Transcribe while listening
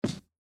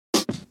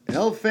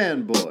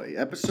Fanboy,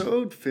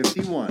 episode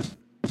 51.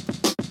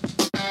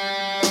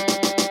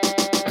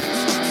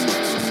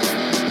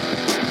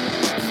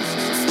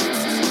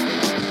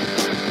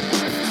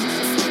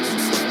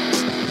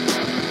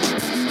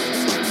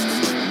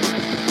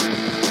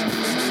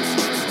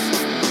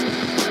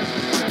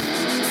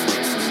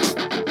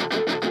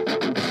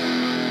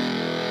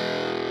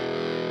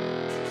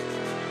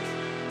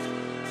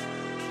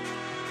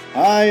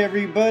 Hi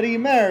everybody,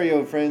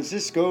 Mario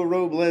Francisco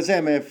Robles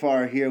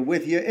MFR here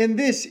with you, and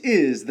this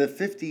is the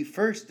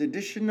 51st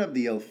edition of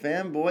the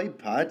Fanboy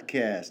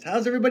podcast.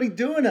 How's everybody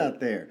doing out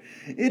there?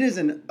 It is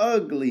an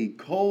ugly,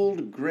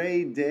 cold,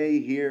 gray day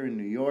here in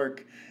New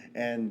York,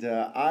 and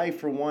I,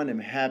 for one, am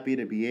happy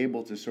to be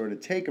able to sort of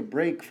take a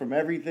break from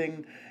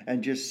everything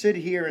and just sit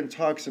here and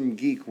talk some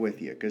geek with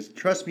you, because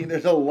trust me,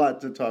 there's a lot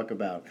to talk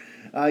about.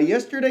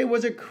 Yesterday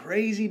was a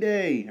crazy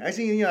day.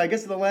 Actually, I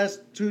guess the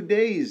last 2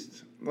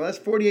 days... The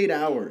last 48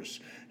 hours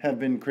have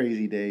been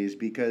crazy days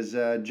because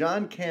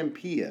John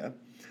Campea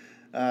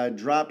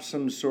dropped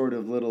some sort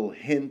of little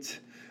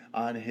hint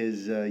on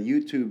his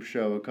YouTube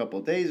show a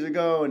couple days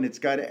ago, and it's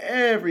got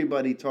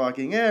everybody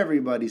talking,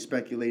 everybody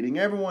speculating,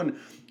 everyone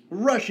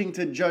rushing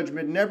to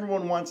judgment, and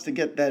everyone wants to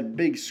get that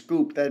big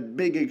scoop, that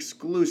big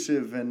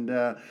exclusive,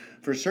 and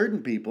for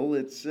certain people,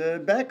 it's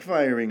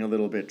backfiring a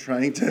little bit,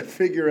 trying to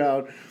figure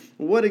out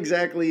what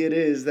exactly it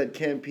is that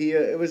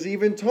Campea was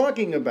even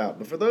talking about.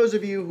 But for those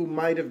of you who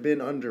might have been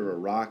under a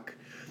rock,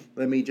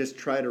 let me just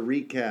try to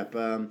recap.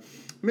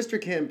 Mr.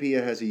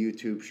 Campea has a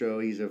YouTube show.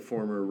 He's a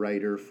former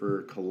writer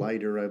for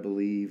Collider, I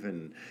believe,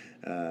 and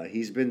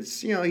he's been,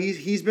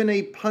 he's been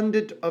a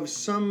pundit of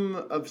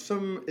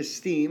some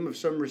esteem, of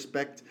some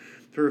respect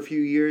for a few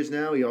years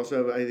now. He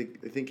also, I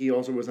think he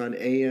also was on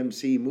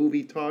AMC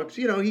Movie Talks.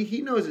 He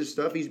knows his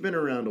stuff. He's been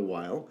around a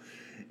while,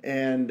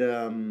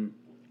 and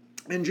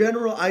in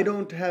general, I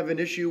don't have an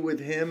issue with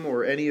him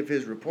or any of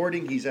his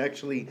reporting. He's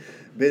actually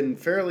been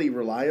fairly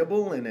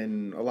reliable,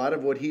 and a lot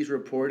of what he's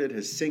reported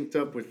has synced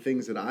up with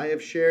things that I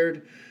have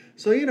shared.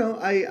 So,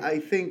 I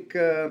think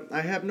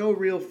I have no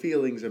real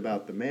feelings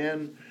about the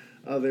man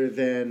other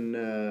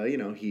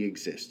than, he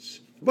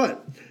exists.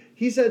 But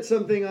he said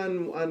something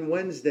on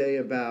Wednesday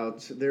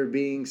about there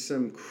being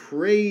some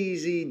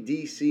crazy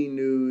DC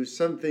news,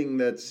 something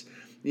that's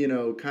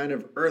kind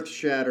of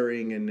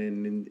earth-shattering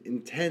and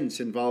intense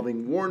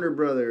involving Warner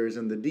Brothers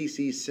and the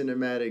DC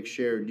Cinematic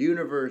Shared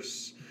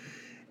Universe.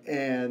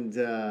 And,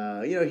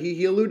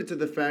 he alluded to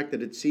the fact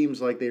that it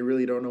seems like they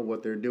really don't know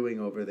what they're doing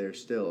over there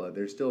still.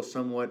 They're still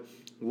somewhat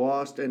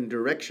lost and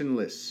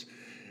directionless.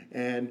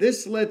 And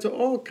this led to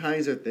all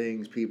kinds of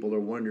things. People are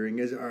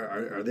wondering,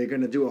 are they going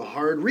to do a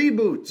hard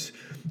reboot?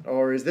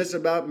 Or is this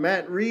about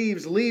Matt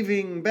Reeves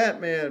leaving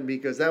Batman?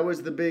 Because that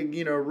was the big,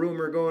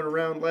 rumor going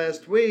around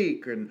last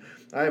week. And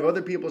I have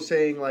other people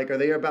saying, are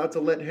they about to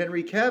let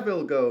Henry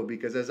Cavill go?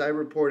 Because as I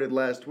reported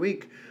last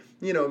week,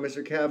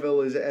 Mr.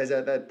 Cavill is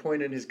at that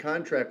point in his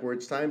contract where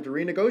it's time to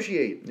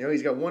renegotiate.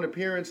 He's got one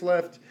appearance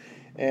left.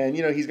 And,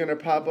 he's going to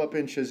pop up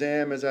in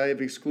Shazam, as I have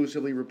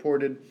exclusively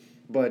reported.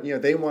 But,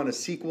 they want a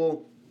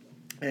sequel.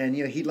 And,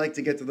 he'd like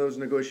to get to those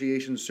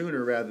negotiations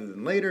sooner rather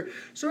than later.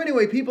 So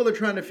anyway, people are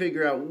trying to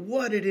figure out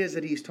what it is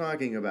that he's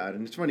talking about.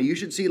 And it's funny, you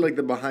should see,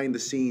 the behind the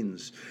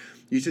scenes.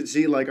 You should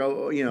see,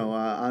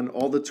 on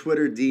all the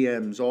Twitter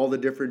DMs, all the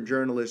different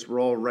journalists were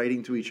all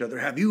writing to each other.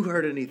 Have you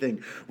heard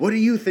anything? What do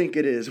you think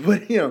it is?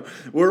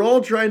 We're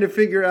all trying to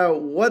figure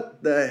out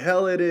what the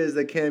hell it is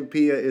that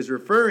Campea is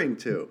referring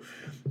to.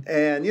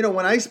 And,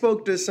 when I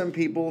spoke to some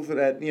people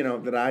that,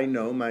 that I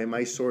know,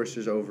 my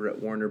sources over at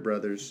Warner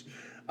Brothers,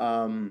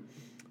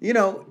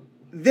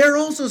 they're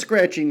also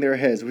scratching their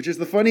heads, which is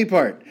the funny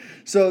part.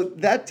 So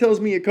that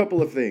tells me a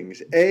couple of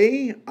things.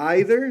 A,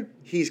 either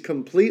he's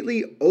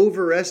completely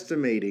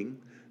overestimating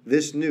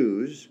this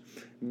news.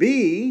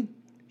 B,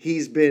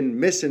 he's been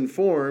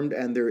misinformed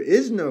and there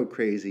is no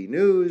crazy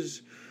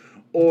news.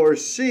 Or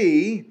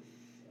C,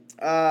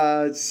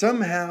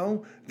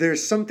 somehow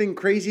there's something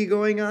crazy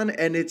going on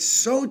and it's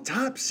so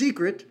top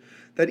secret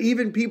that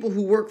even people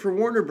who work for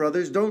Warner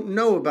Brothers don't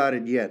know about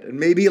it yet. And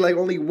maybe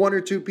only one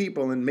or two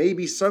people. And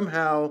maybe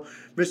somehow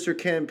Mr.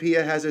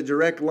 Campea has a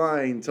direct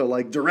line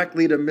to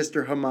directly to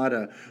Mr.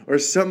 Hamada or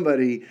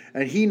somebody.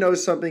 And he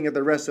knows something that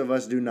the rest of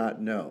us do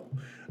not know.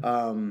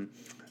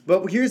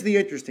 But here's the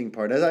interesting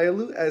part.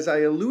 As I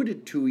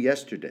alluded to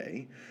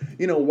yesterday,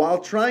 while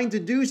trying to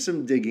do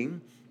some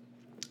digging,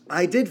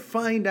 I did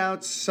find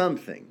out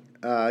something.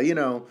 And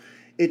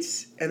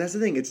that's the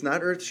thing. It's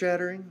not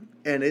earth-shattering.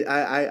 And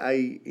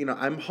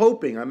I'm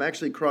hoping, I'm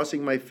actually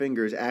crossing my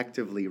fingers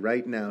actively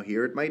right now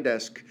here at my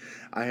desk.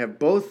 I have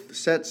both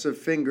sets of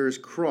fingers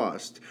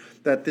crossed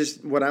that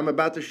what I'm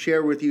about to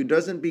share with you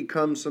doesn't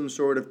become some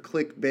sort of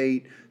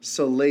clickbait,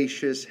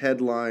 salacious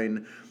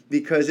headline,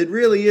 because it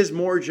really is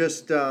more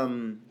just,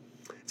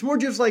 it's more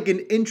just like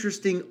an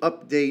interesting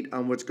update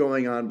on what's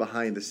going on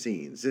behind the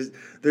scenes.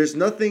 There's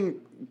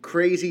nothing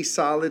crazy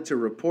solid to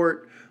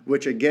report,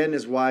 which again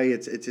is why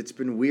it's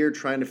been weird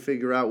trying to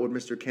figure out what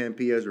Mr.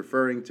 Campea is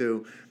referring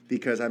to,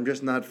 because I'm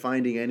just not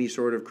finding any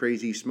sort of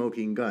crazy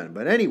smoking gun.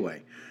 But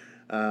anyway,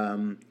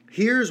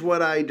 Here's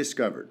what I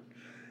discovered.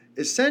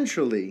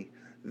 Essentially,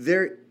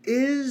 there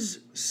is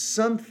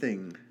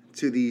something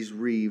to these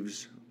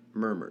Reeves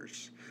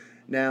murmurs.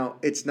 Now,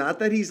 it's not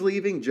that he's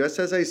leaving, just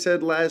as I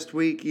said last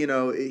week,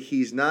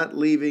 he's not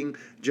leaving,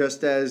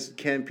 just as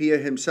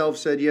Campea himself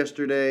said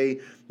yesterday,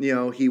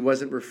 he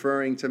wasn't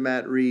referring to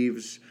Matt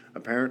Reeves,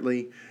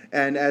 apparently.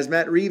 And as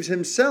Matt Reeves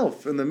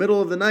himself, in the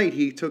middle of the night,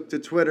 he took to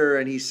Twitter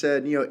and he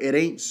said, it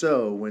ain't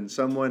so, when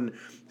someone,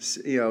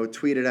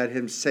 tweeted at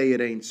him, say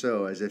it ain't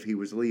so, as if he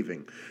was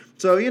leaving.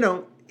 So,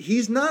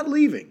 he's not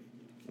leaving,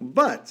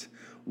 but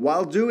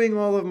while doing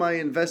all of my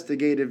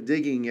investigative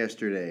digging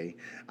yesterday,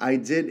 I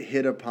did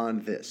hit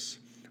upon this.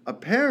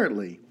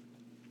 Apparently,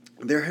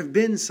 there have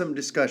been some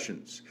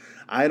discussions.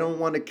 I don't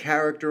want to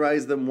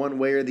characterize them one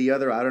way or the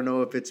other. I don't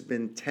know if it's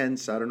been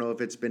tense. I don't know if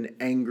it's been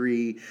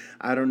angry.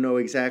 I don't know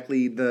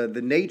exactly the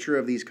nature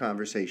of these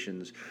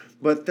conversations.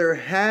 But there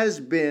has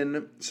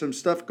been some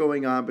stuff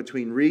going on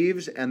between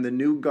Reeves and the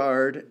new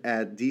guard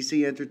at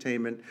DC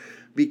Entertainment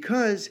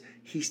because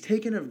he's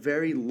taken a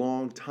very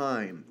long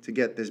time to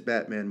get this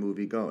Batman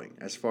movie going,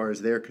 as far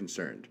as they're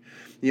concerned.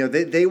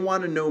 They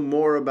want to know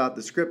more about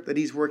the script that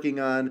he's working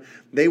on.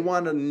 They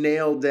want to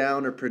nail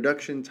down a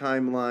production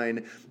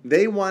timeline.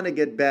 They want to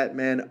get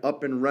Batman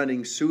up and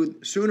running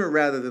sooner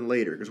rather than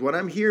later. Because what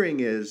I'm hearing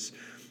is,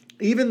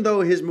 even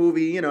though his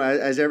movie,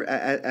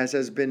 as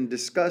has been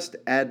discussed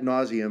ad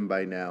nauseum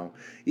by now,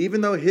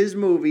 even though his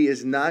movie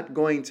is not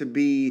going to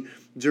be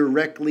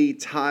directly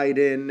tied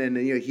in, and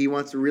he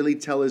wants to really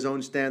tell his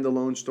own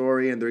standalone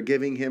story, and they're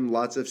giving him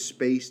lots of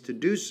space to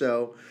do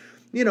so,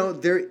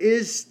 there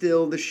is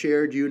still the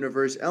shared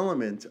universe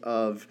element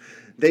of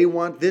they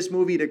want this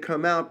movie to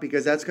come out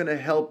because that's going to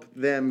help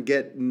them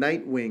get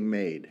Nightwing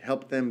made,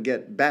 help them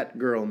get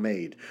Batgirl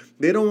made.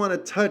 They don't want to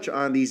touch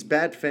on these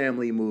Bat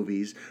Family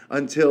movies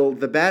until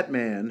the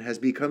Batman has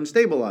become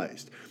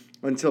stabilized,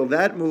 until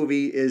that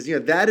movie is,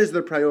 that is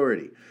the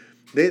priority.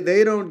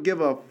 They don't give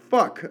a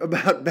fuck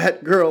about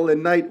Batgirl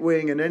and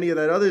Nightwing and any of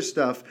that other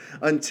stuff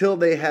until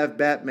they have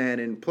Batman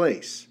in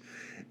place.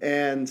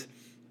 And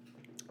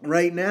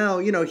right now,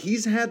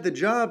 he's had the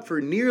job for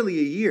nearly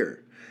a year.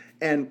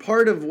 And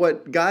part of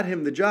what got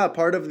him the job,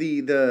 part of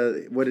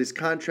the what his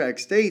contract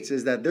states,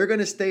 is that they're going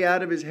to stay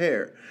out of his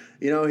hair.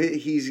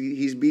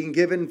 He's being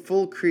given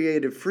full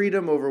creative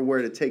freedom over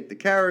where to take the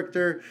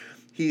character.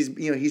 He's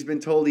been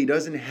told he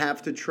doesn't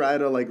have to try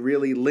to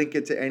really link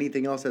it to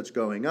anything else that's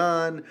going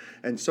on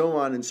and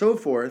so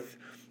forth.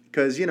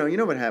 Because, you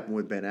know what happened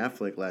with Ben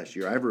Affleck last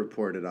year. I've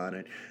reported on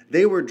it.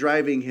 They were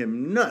driving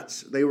him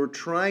nuts. They were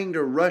trying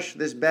to rush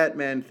this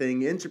Batman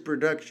thing into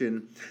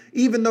production,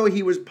 even though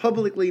he was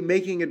publicly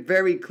making it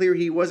very clear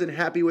he wasn't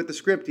happy with the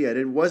script yet.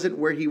 It wasn't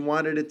where he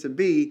wanted it to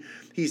be.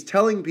 He's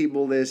telling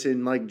people this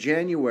in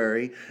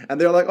January, and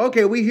they're like,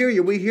 okay, we hear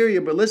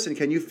you, but listen,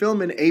 can you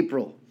film in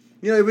April?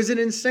 It was an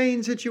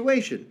insane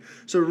situation.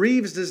 So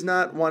Reeves does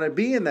not want to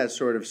be in that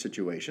sort of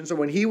situation. So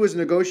when he was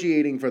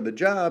negotiating for the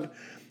job,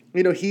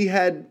 he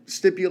had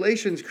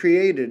stipulations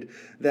created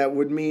that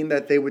would mean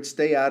that they would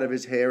stay out of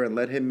his hair and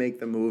let him make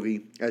the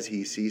movie as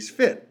he sees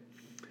fit.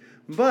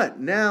 But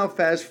now,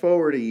 fast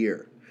forward a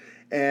year,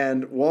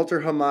 and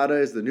Walter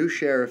Hamada is the new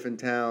sheriff in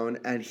town,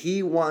 and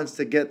he wants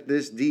to get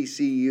this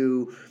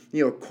DCU,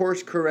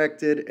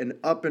 course-corrected and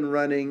up and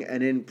running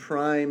and in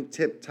prime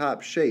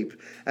tip-top shape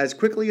as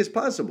quickly as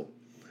possible.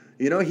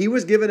 He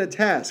was given a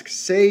task,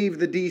 save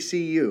the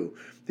DCU.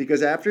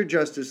 Because after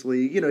Justice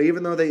League,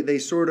 even though they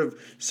sort of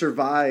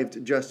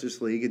survived Justice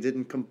League, it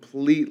didn't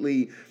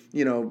completely,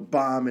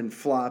 bomb and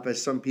flop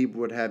as some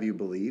people would have you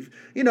believe.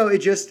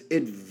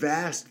 It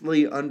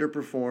vastly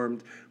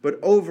underperformed. But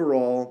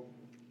overall,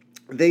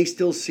 they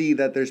still see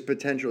that there's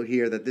potential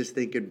here, that this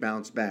thing could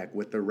bounce back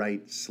with the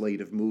right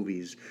slate of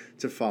movies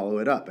to follow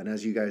it up. And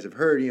as you guys have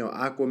heard,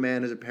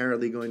 Aquaman is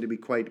apparently going to be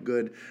quite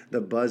good.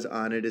 The buzz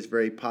on it is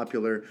very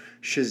popular.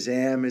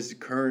 Shazam is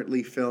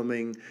currently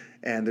filming.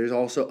 And there's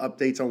also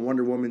updates on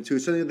Wonder Woman 2.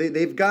 So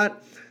they've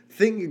got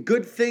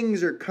good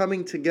things are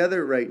coming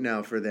together right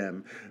now for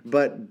them.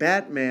 But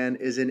Batman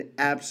is an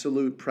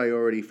absolute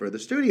priority for the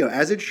studio,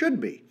 as it should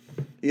be.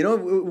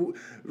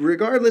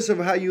 Regardless of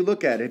how you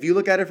look at it. If you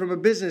look at it from a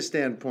business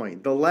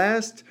standpoint, the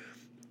last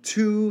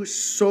two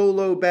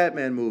solo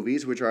Batman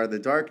movies, which are The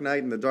Dark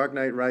Knight and The Dark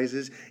Knight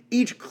Rises,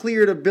 each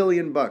cleared $1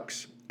 billion.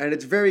 And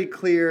it's very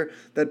clear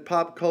that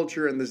pop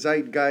culture and the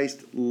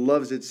zeitgeist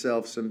loves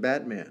itself some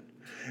Batman.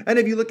 And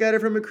if you look at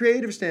it from a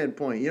creative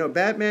standpoint,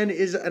 Batman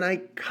is an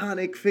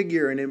iconic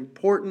figure, an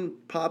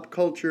important pop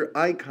culture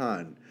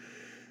icon.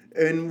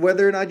 And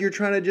whether or not you're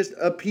trying to just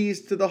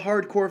appease to the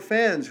hardcore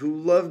fans who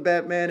love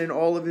Batman in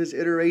all of his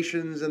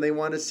iterations and they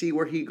want to see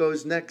where he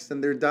goes next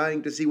and they're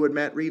dying to see what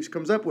Matt Reeves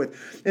comes up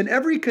with. In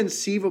every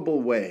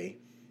conceivable way,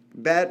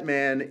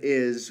 Batman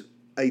is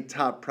a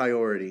top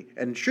priority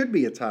and should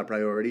be a top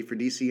priority for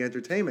DC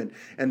Entertainment.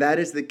 And that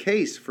is the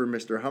case for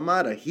Mr.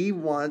 Hamada. He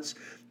wants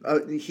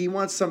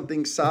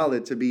something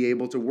solid to be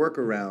able to work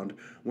around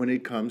when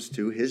it comes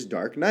to his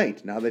Dark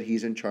Knight, now that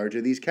he's in charge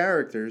of these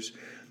characters.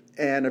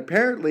 And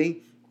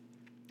apparently,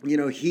 I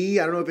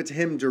don't know if it's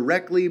him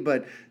directly,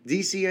 but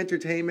DC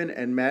Entertainment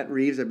and Matt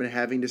Reeves have been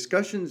having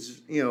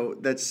discussions,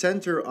 that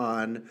center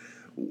on,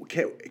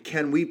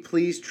 can we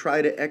please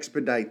try to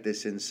expedite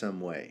this in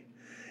some way?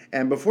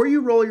 And before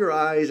you roll your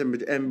eyes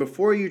and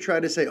before you try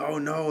to say, oh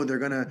no, they're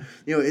going to,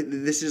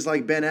 this is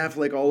like Ben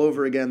Affleck all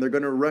over again, they're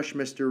going to rush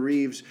Mr.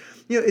 Reeves,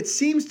 it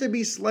seems to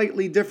be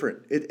slightly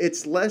different.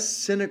 It's less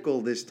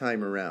cynical this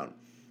time around.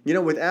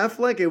 With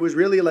Affleck, it was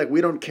really like, we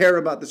don't care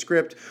about the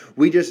script.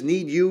 We just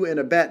need you in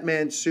a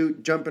Batman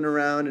suit jumping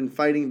around and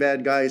fighting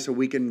bad guys so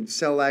we can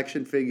sell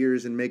action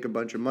figures and make a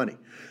bunch of money.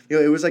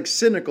 It was like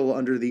cynical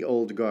under the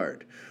old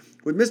guard.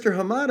 With Mr.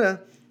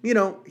 Hamada,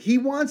 he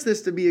wants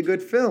this to be a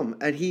good film,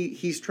 and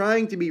he's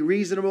trying to be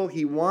reasonable.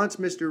 He wants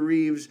Mr.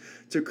 Reeves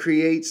to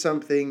create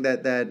something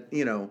that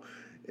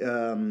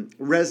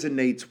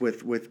resonates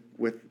with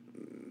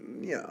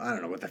I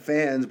don't know, with the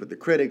fans, with the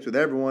critics, with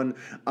everyone,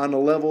 on a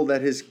level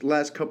that his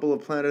last couple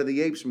of Planet of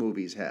the Apes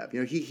movies have.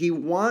 He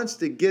wants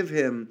to give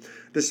him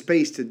the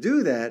space to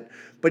do that,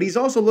 but he's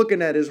also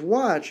looking at his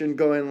watch and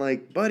going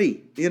like,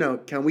 buddy,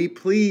 can we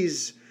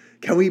please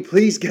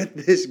get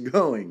this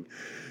going?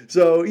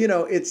 So,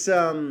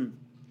 that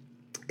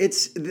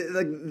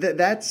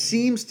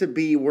seems to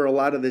be where a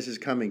lot of this is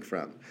coming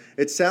from.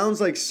 It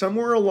sounds like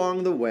somewhere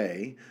along the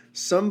way,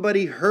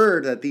 somebody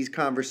heard that these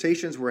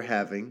conversations we're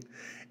having,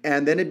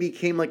 and then it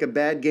became like a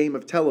bad game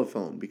of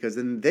telephone, because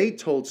then they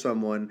told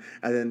someone,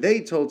 and then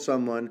they told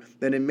someone,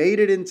 then it made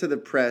it into the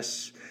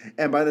press,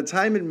 and by the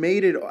time it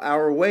made it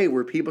our way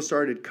where people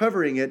started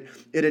covering it,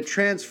 it had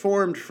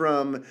transformed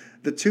from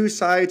the two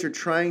sides are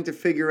trying to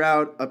figure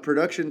out a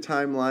production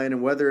timeline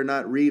and whether or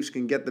not Reeves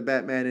can get the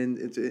Batman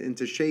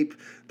into shape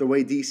the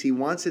way DC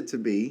wants it to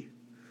be,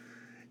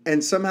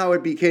 and somehow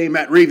it became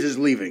Matt Reeves is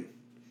leaving.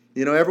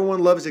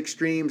 Everyone loves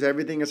extremes.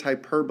 Everything is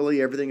hyperbole.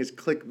 Everything is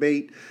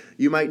clickbait.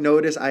 You might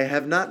notice I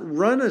have not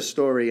run a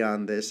story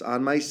on this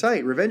on my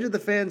site.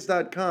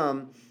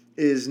 RevengeOfTheFans.com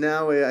is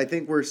now, I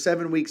think we're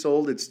 7 weeks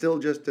old. It's still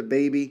just a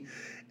baby.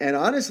 And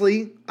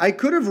honestly, I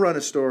could have run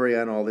a story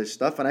on all this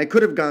stuff, and I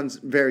could have gone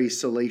very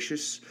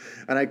salacious,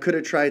 and I could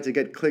have tried to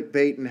get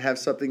clickbait and have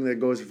something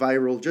that goes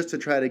viral just to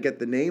try to get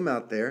the name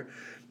out there.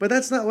 But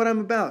that's not what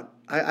I'm about.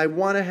 I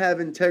want to have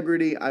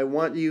integrity. I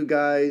want you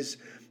guys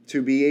to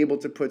be able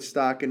to put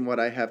stock in what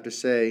I have to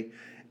say.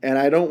 And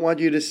I don't want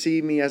you to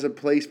see me as a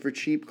place for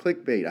cheap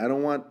clickbait. I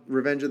don't want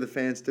Revenge of the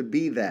Fans to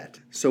be that.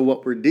 So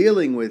what we're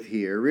dealing with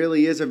here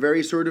really is a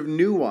very sort of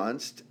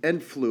nuanced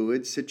and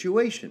fluid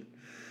situation.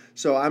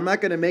 So I'm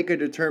not going to make a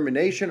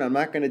determination. I'm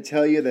not going to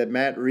tell you that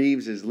Matt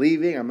Reeves is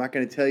leaving. I'm not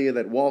going to tell you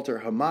that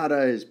Walter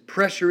Hamada is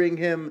pressuring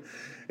him.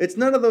 It's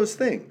none of those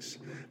things.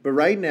 But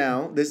right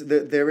now,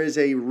 there is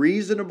a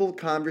reasonable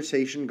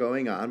conversation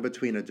going on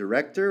between a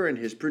director and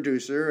his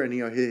producer and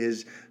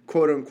his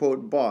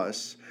quote-unquote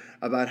boss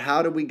about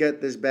how do we get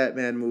this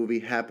Batman movie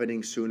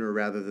happening sooner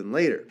rather than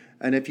later.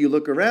 And if you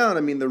look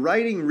around, the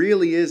writing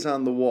really is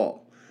on the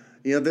wall.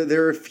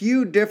 There are a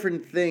few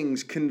different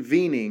things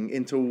convening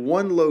into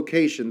one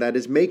location that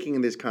is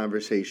making this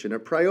conversation a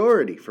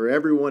priority for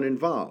everyone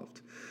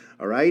involved.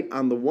 All right?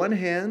 On the one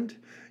hand,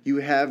 you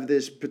have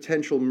this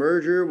potential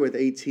merger with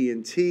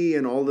AT&T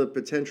and all the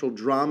potential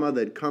drama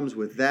that comes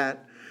with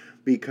that,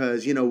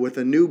 because, with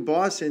a new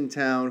boss in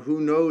town,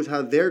 who knows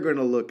how they're going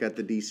to look at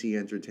the DC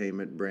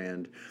Entertainment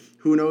brand?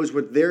 Who knows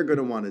what they're going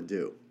to want to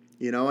do?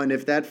 And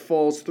if that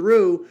falls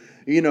through,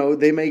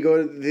 they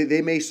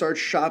may start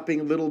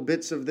shopping little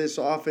bits of this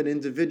off in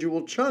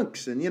individual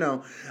chunks. And,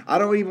 I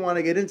don't even want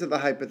to get into the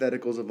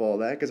hypotheticals of all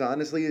that, because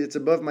honestly, it's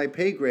above my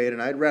pay grade,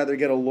 and I'd rather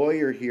get a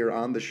lawyer here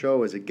on the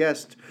show as a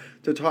guest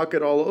to talk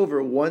it all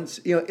over once,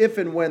 if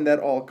and when that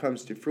all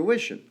comes to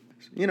fruition.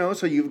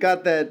 So you've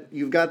got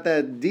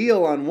that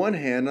deal on one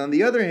hand. On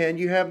the other hand,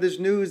 you have this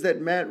news that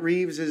Matt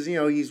Reeves is,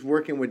 he's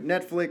working with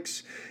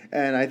Netflix.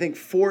 And I think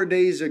 4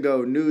 days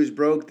ago, news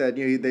broke that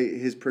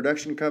his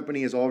production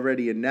company has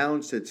already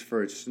announced its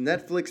first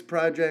Netflix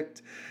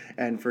project.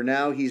 And for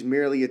now, he's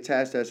merely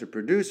attached as a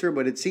producer.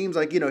 But it seems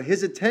like,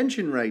 his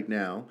attention right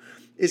now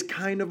is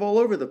kind of all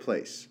over the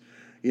place.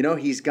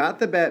 He's got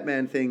the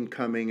Batman thing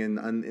coming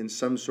in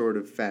some sort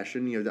of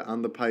fashion,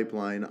 on the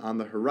pipeline, on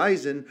the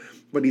horizon.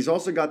 But he's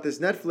also got this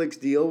Netflix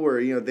deal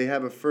where, they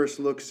have a first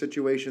look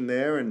situation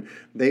there, and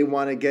they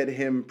want to get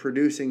him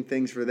producing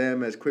things for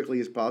them as quickly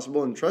as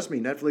possible. And trust me,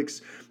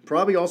 Netflix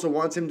probably also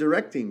wants him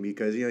directing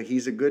because,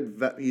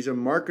 he's a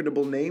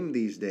marketable name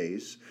these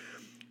days.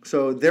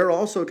 So they're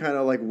also kind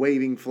of like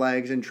waving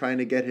flags and trying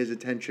to get his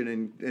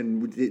attention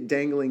and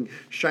dangling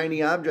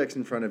shiny objects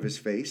in front of his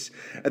face.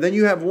 And then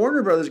you have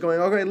Warner Brothers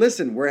going, okay,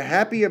 listen, we're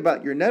happy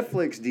about your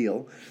Netflix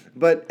deal,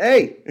 but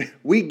hey,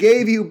 we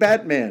gave you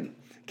Batman.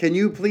 Can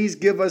you please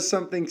give us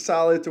something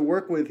solid to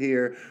work with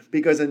here?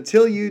 Because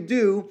until you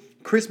do,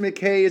 Chris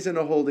McKay is in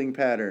a holding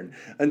pattern.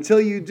 Until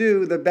you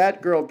do, the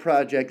Batgirl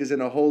project is in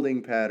a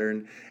holding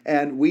pattern.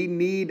 And we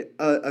need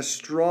a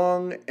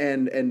strong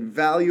and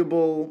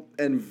valuable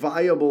and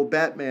viable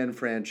Batman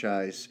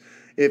franchise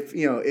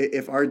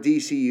if our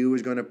DCU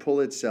is going to pull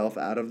itself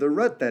out of the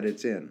rut that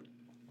it's in.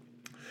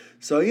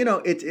 So,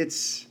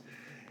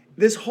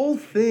 This whole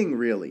thing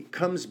really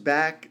comes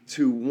back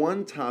to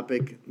one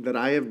topic that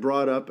I have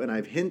brought up and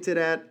I've hinted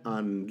at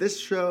on this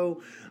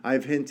show.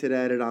 I've hinted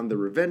at it on the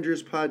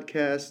Revengers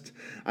podcast.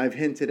 I've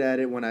hinted at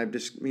it when I've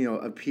just,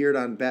 appeared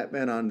on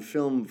Batman on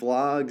Film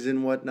vlogs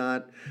and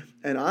whatnot.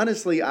 And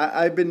honestly,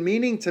 I've been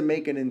meaning to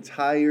make an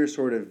entire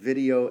sort of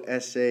video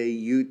essay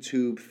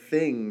YouTube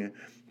thing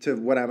to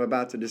what I'm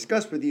about to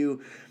discuss with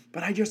you,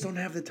 but I just don't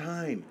have the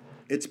time.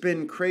 It's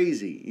been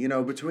crazy,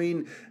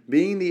 between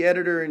being the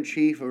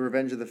editor-in-chief of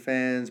Revenge of the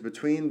Fans,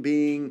 between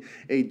being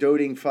a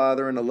doting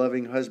father and a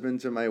loving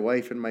husband to my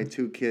wife and my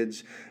 2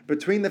 kids,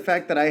 between the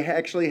fact that I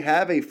actually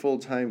have a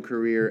full-time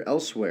career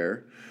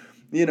elsewhere,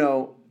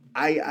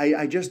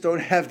 I just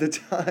don't have the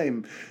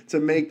time to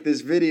make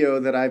this video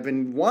that I've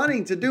been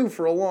wanting to do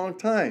for a long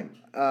time.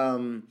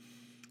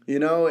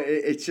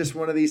 It's just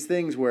one of these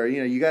things where,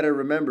 you got to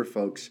remember,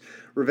 folks,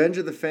 Revenge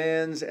of the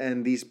Fans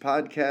and these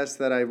podcasts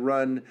that I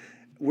run,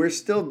 we're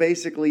still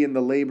basically in the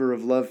labor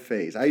of love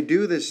phase. I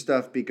do this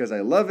stuff because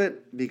I love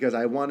it, because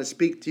I want to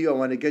speak to you, I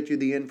want to get you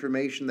the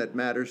information that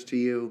matters to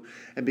you,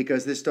 and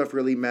because this stuff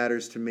really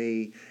matters to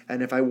me.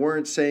 And if I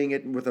weren't saying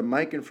it with a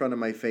mic in front of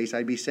my face,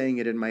 I'd be saying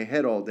it in my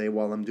head all day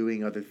while I'm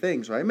doing other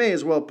things. So I may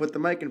as well put the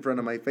mic in front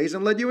of my face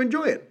and let you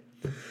enjoy it.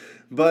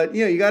 But,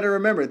 you got to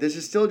remember, this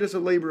is still just a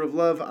labor of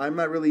love. I'm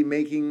not really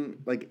making,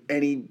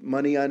 any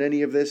money on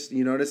any of this.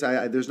 You notice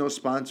there's no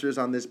sponsors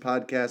on this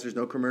podcast. There's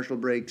no commercial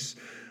breaks.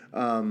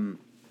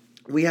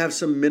 We have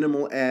some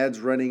minimal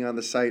ads running on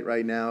the site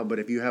right now, but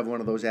if you have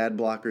one of those ad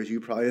blockers, you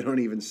probably don't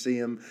even see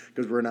them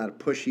because we're not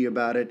pushy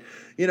about it.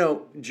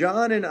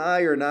 John and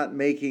I are not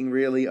making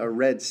really a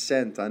red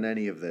cent on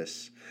any of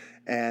this.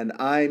 And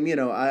I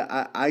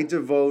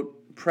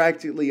devote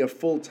practically a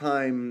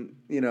full-time,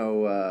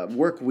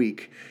 work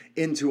week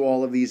into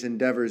all of these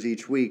endeavors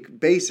each week,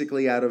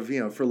 basically out of,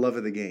 for love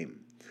of the game.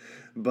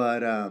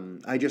 But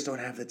I just don't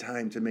have the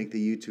time to make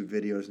the YouTube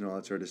videos and all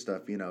that sort of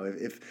stuff.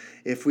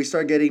 If we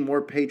start getting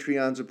more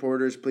Patreon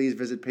supporters, please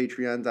visit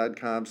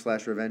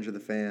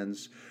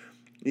patreon.com/revengeofthefans.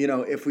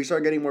 If we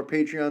start getting more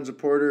Patreon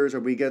supporters, or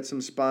we get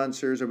some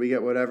sponsors, or we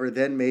get whatever,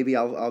 then maybe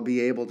I'll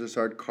be able to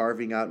start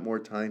carving out more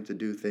time to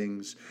do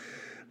things.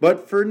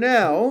 But for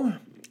now,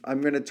 I'm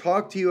going to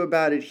talk to you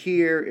about it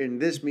here in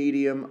this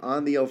medium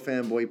on the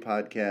Fanboy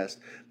podcast,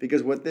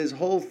 because what this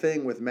whole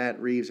thing with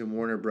Matt Reeves and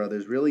Warner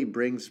Brothers really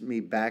brings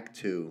me back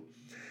to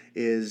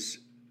is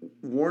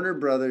Warner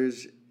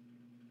Brothers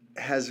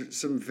has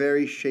some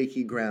very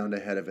shaky ground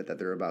ahead of it that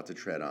they're about to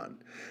tread on,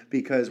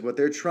 because what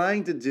they're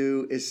trying to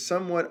do is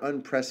somewhat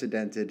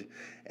unprecedented,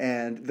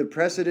 and the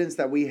precedents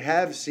that we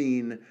have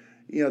seen,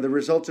 the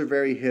results are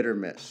very hit or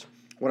miss.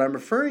 What I'm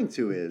referring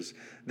to is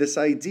this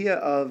idea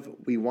of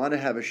we want to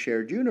have a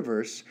shared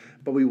universe,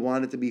 but we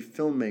want it to be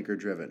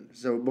filmmaker-driven.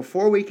 So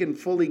before we can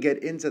fully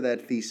get into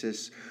that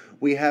thesis,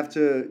 we have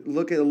to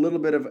look at a little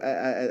bit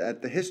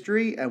at the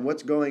history and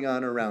what's going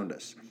on around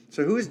us.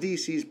 So who is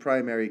DC's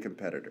primary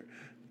competitor?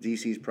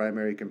 DC's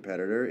primary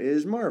competitor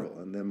is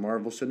Marvel and the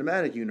Marvel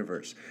Cinematic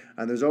Universe.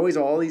 And there's always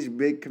all these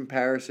big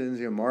comparisons,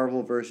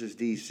 Marvel versus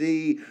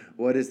DC.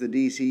 What is the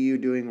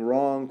DCU doing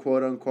wrong,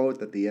 quote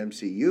unquote, that the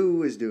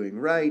MCU is doing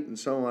right, and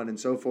so on and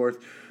so forth.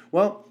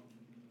 Well,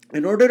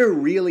 in order to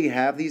really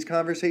have these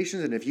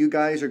conversations, and if you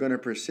guys are going to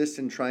persist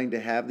in trying to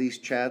have these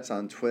chats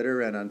on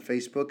Twitter and on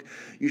Facebook,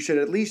 you should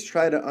at least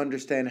try to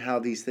understand how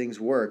these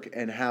things work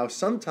and how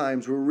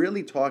sometimes we're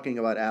really talking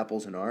about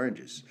apples and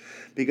oranges.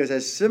 Because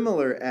as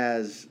similar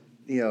as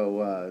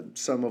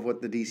some of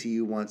what the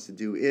DCU wants to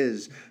do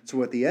is to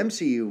what the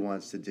MCU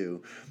wants to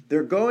do,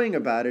 they're going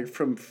about it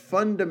from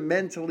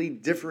fundamentally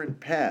different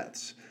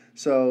paths.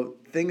 So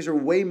things are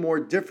way more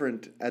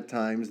different at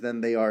times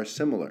than they are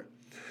similar.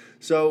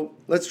 So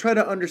let's try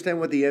to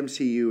understand what the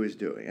MCU is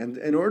doing. And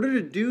in order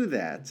to do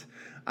that,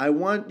 I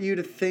want you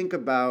to think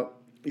about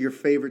your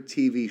favorite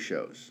TV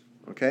shows,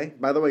 okay?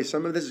 By the way,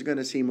 some of this is going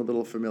to seem a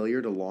little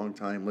familiar to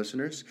longtime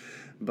listeners,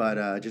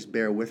 but just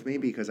bear with me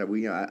because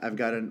I've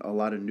got a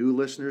lot of new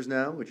listeners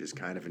now, which is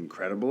kind of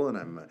incredible, and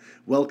I'm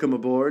welcome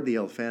aboard the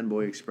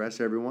Fanboy Express,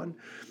 everyone.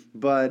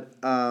 But,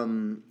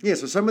 so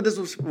some of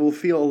this will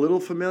feel a little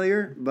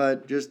familiar,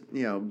 but just,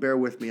 bear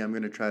with me. I'm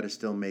going to try to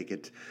still make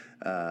it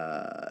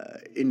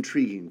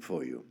intriguing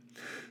for you.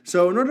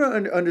 So in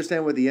order to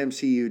understand what the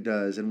MCU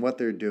does and what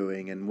they're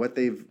doing and what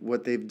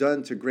they've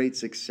done to great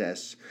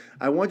success,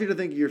 I want you to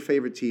think of your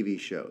favorite TV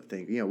show.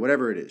 Think,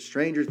 whatever it is,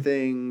 Stranger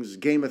Things,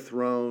 Game of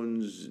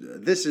Thrones,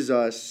 This Is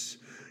Us,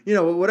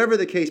 whatever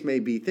the case may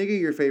be, think of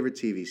your favorite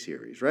TV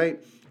series, right?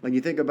 When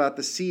you think about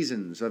the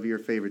seasons of your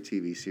favorite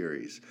TV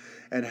series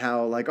and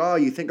how,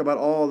 you think about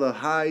all the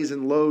highs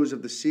and lows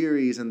of the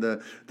series and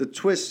the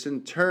twists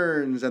and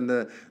turns and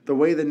the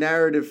way the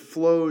narrative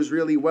flows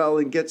really well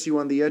and gets you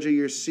on the edge of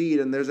your seat,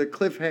 and there's a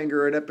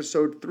cliffhanger in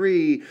episode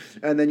 3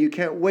 and then you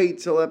can't wait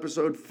till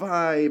episode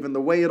 5, and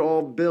the way it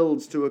all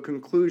builds to a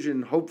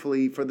conclusion,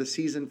 hopefully for the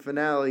season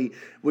finale,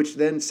 which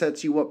then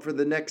sets you up for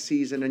the next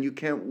season, and you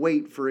can't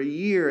wait for a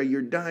year.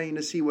 You're dying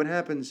to see what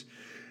happens.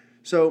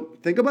 So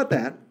think about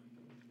that.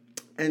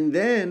 And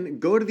then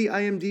go to the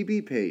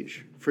IMDb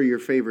page for your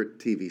favorite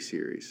TV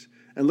series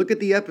and look at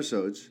the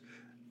episodes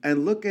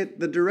and look at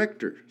the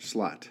director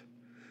slot.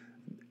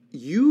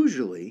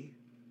 Usually,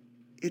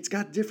 it's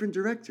got different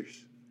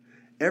directors.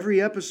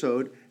 Every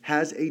episode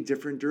has a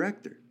different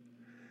director.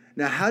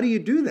 Now, how do you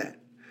do that?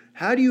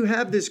 How do you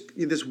have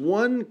this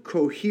one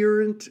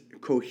coherent,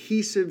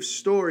 cohesive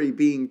story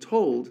being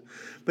told,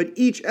 but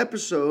each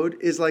episode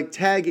is like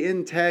tag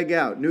in, tag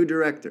out, new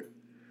director?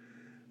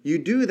 You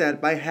do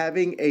that by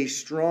having a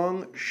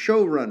strong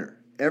showrunner.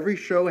 Every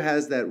show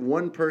has that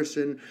one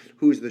person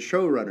who's the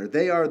showrunner.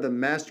 They are the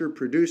master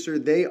producer.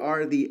 They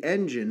are the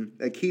engine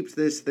that keeps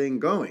this thing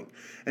going.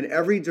 And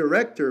every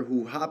director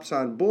who hops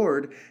on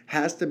board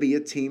has to be a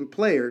team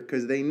player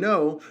because they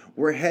know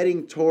we're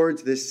heading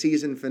towards this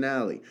season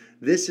finale.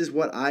 This is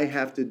what I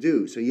have to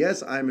do. So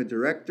yes, I'm a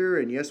director,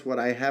 and yes, what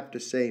I have to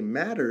say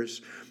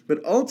matters, but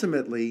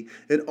ultimately,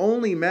 it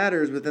only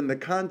matters within the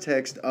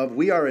context of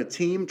we are a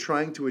team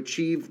trying to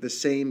achieve the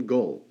same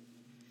goal.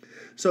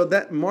 So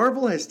that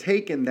Marvel has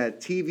taken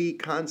that TV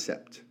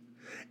concept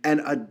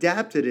and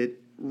adapted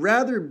it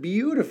rather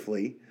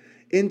beautifully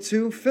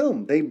into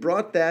film. They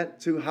brought that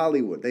to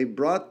Hollywood. They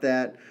brought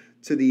that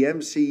to the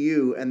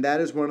MCU, and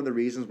that is one of the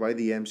reasons why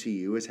the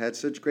MCU has had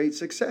such great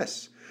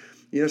success.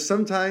 You know,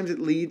 sometimes it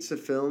leads to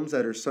films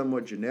that are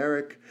somewhat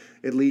generic.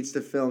 It leads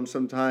to films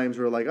sometimes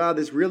where like,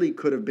 this really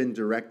could have been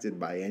directed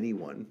by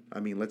anyone.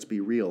 I mean, let's be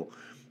real.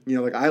 You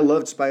know, like I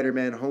loved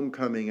Spider-Man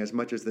Homecoming as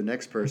much as the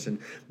next person,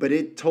 but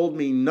it told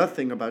me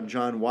nothing about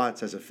John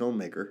Watts as a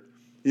filmmaker.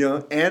 You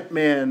know,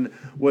 Ant-Man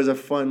was a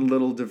fun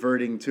little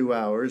diverting 2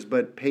 hours,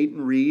 but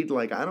Peyton Reed,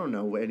 like I don't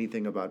know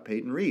anything about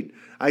Peyton Reed.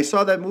 I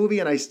saw that movie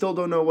and I still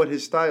don't know what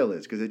his style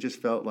is because it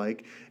just felt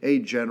like a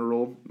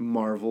general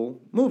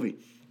Marvel movie.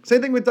 Same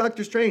thing with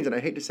Doctor Strange, and I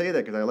hate to say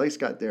that because I like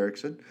Scott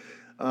Derrickson.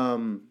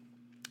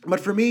 But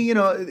for me, you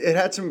know, it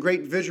had some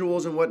great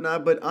visuals and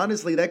whatnot, but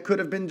honestly, that could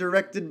have been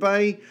directed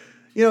by...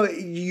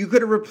 you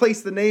could have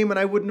replaced the name and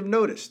I wouldn't have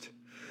noticed.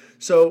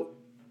 So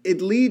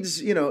it leads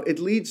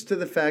to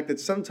the fact that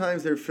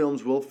sometimes their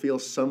films will feel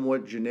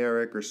somewhat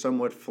generic or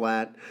somewhat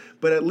flat,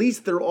 but at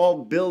least they're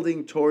all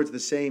building towards the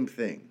same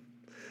thing.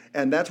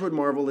 And that's what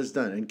Marvel has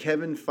done. And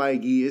Kevin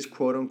Feige is,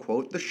 quote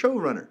unquote, the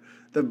showrunner.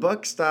 The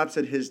buck stops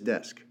at his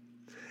desk.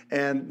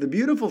 And the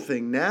beautiful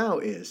thing now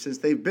is, since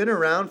they've been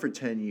around for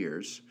 10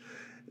 years,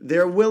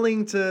 they're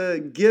willing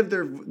to give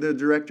their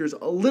directors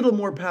a little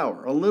more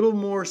power, a little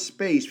more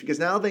space, because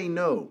now they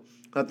know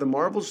that the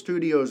Marvel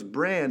Studios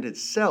brand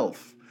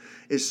itself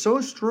is so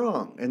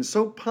strong and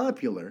so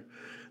popular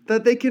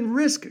that they can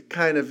risk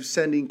kind of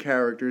sending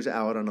characters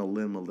out on a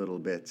limb a little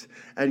bit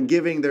and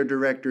giving their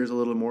directors a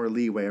little more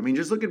leeway. I mean,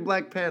 just look at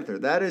Black Panther.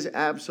 That is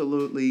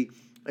absolutely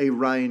a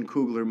Ryan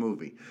Coogler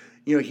movie.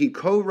 You know, he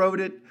co-wrote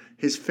it.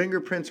 His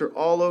fingerprints are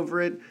all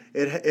over it.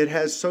 It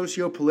has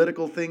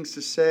socio-political things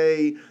to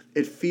say.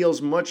 It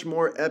feels much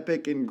more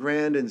epic and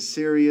grand and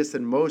serious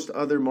than most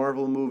other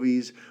Marvel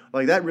movies.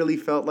 Like, that really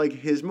felt like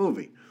his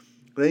movie.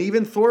 Then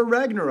even Thor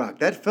Ragnarok,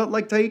 that felt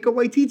like Taika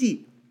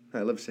Waititi.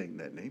 I love saying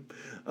that name.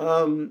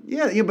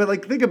 But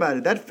like, think about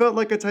it. That felt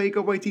like a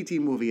Taika Waititi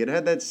movie. It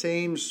had that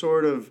same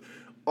sort of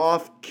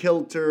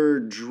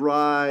off-kilter,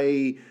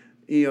 dry,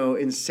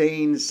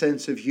 insane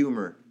sense of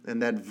humor. And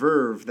that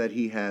verve that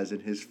he has in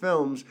his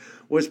films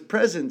was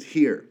present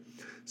here.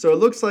 So it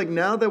looks like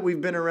now that we've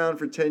been around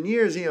for 10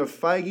 years,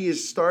 Feige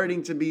is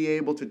starting to be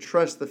able to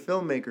trust the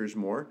filmmakers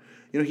more.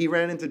 He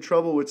ran into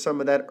trouble with some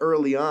of that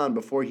early on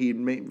before he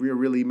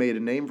really made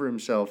a name for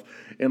himself.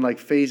 In like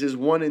phases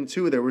 1 and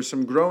 2, there were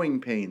some growing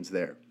pains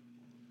there.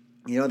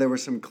 There were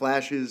some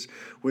clashes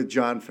with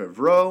John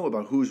Favreau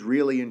about who's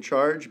really in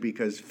charge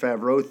because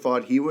Favreau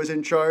thought he was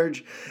in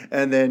charge,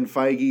 and then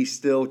Feige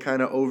still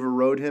kind of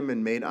overrode him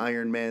and made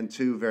Iron Man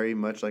 2 very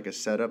much like a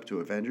setup to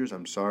Avengers.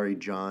 I'm sorry,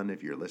 John,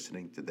 if you're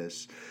listening to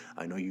this.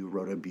 I know you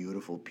wrote a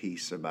beautiful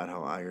piece about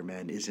how Iron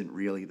Man isn't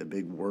really the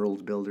big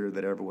world builder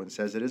that everyone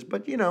says it is,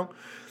 but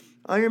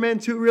Iron Man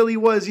 2 really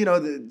was,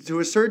 to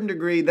a certain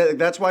degree,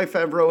 that's why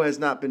Favreau has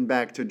not been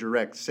back to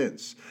direct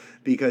since,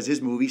 because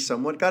his movie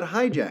somewhat got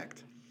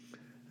hijacked.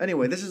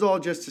 Anyway, this is all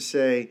just to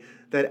say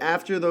that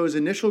after those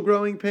initial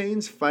growing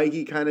pains,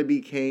 Feige kind of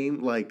became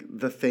like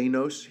the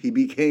Thanos. He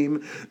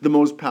became the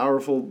most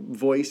powerful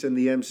voice in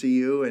the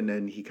MCU, and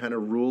then he kind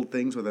of ruled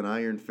things with an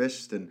iron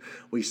fist. And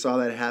we saw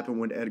that happen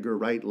when Edgar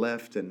Wright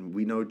left, and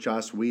we know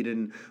Joss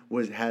Whedon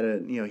he'd had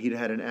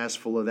an ass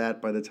full of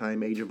that by the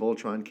time Age of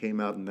Ultron came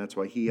out, and that's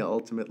why he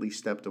ultimately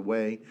stepped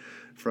away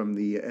from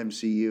the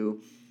MCU.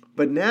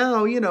 But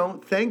now,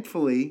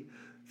 thankfully,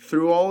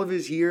 through all of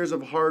his years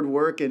of hard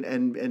work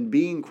and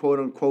being,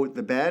 quote-unquote,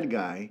 the bad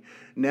guy,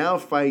 now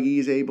Feige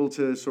is able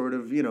to sort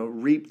of,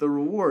 reap the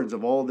rewards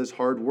of all this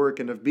hard work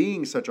and of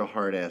being such a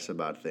hard ass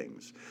about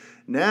things.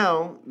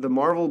 Now, the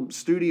Marvel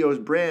Studios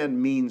brand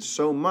means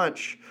so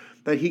much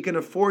that he can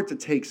afford to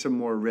take some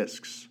more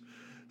risks.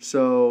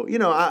 So,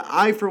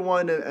 I for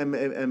one,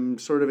 am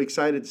sort of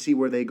excited to see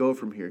where they go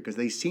from here because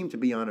they seem to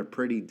be on a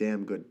pretty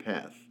damn good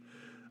path.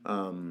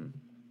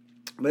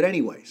 But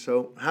anyway,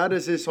 so how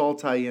does this all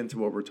tie into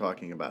what we're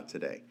talking about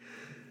today?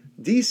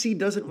 DC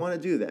doesn't want to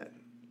do that.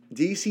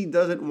 DC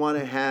doesn't want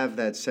to have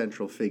that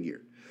central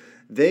figure.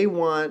 They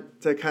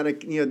want to kind of,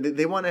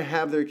 they want to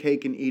have their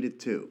cake and eat it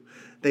too.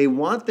 They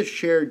want the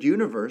shared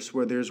universe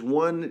where there's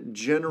one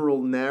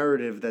general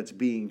narrative that's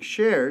being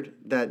shared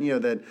that,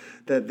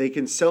 that they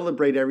can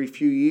celebrate every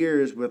few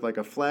years with like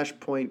a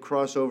Flashpoint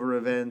crossover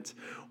event,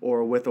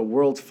 or with a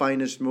World's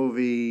Finest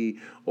movie,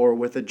 or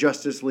with a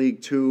Justice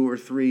League 2 or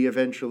 3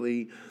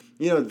 eventually.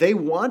 They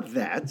want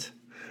that.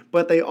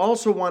 But they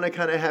also want to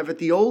kind of have it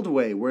the old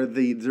way, where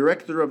the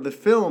director of the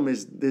film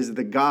is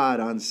the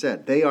god on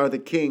set. They are the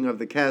king of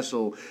the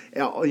castle.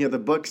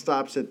 The buck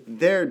stops at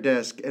their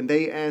desk, and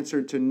they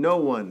answer to no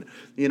one.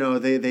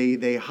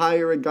 They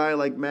hire a guy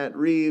like Matt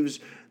Reeves.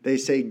 They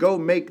say, "Go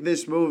make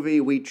this movie.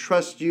 We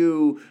trust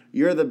you.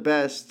 You're the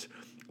best.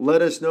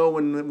 Let us know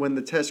when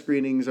the test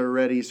screenings are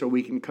ready so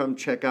we can come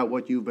check out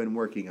what you've been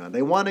working on."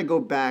 They want to go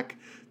back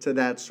to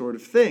that sort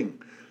of thing.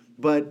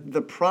 But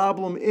the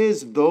problem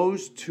is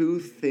those two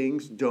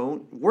things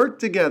don't work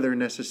together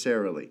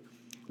necessarily.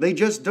 They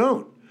just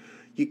don't.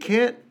 You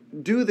can't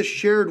do the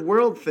shared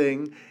world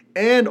thing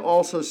and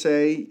also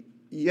say,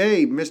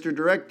 "Yay, Mr.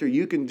 Director,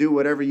 you can do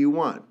whatever you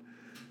want."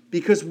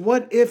 Because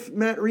what if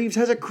Matt Reeves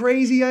has a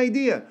crazy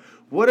idea?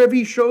 What if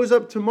he shows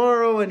up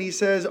tomorrow and he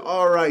says,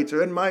 "All right, so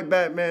in my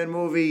Batman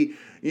movie,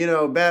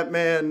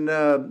 Batman,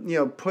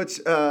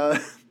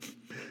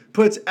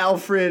 puts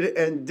Alfred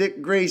and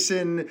Dick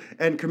Grayson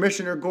and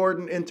Commissioner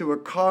Gordon into a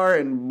car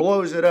and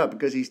blows it up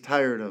because he's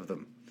tired of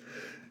them."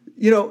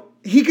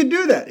 He could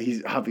do that.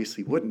 He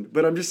obviously wouldn't.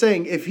 But I'm just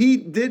saying, if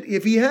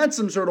he had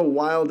some sort of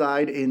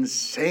wild-eyed,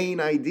 insane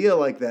idea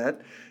like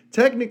that,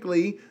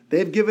 technically,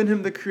 they've given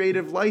him the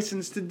creative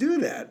license to do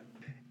that.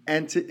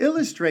 And to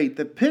illustrate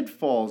the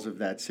pitfalls of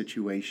that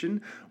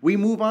situation, we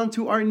move on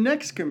to our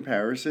next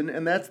comparison,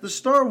 and that's the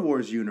Star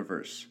Wars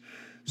universe.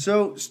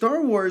 So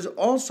Star Wars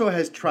also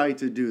has tried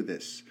to do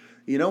this.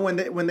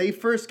 When they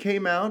first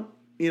came out,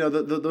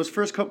 those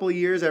first couple of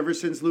years, ever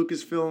since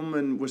Lucasfilm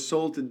and was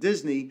sold to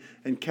Disney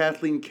and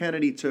Kathleen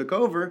Kennedy took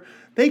over,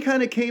 they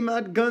kind of came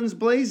out guns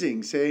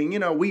blazing, saying,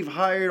 we've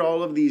hired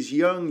all of these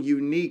young,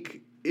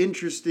 unique,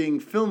 interesting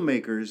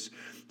filmmakers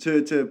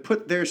to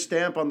put their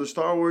stamp on the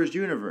Star Wars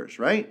universe,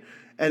 right?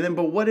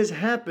 But what has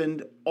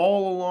happened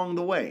all along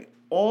the way?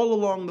 All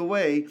along the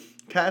way,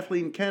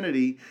 Kathleen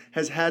Kennedy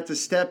has had to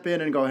step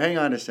in and go, "Hang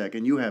on a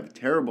second, you have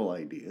terrible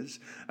ideas,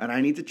 and I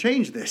need to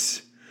change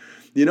this."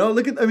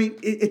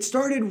 It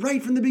started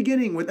right from the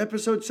beginning with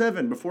Episode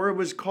 7, before it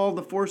was called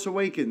The Force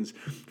Awakens.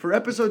 For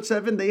Episode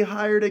 7, they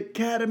hired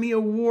Academy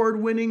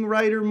Award-winning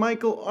writer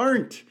Michael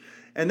Arndt.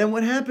 And then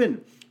what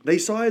happened? They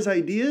saw his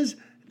ideas,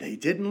 they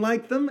didn't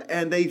like them,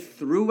 and they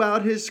threw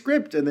out his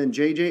script. And then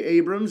J.J.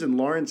 Abrams and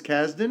Lawrence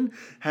Kasdan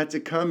had to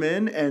come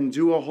in and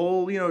do a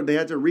whole, they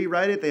had to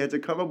rewrite it. They had to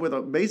come up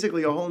with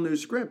basically a whole new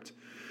script.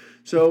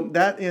 So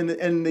that,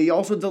 and they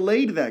also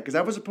delayed that, because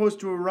that was supposed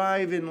to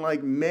arrive in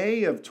like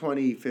May of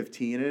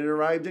 2015, and it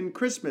arrived in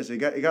Christmas. It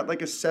got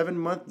like a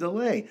 7-month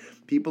delay.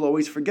 People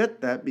always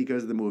forget that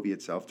because the movie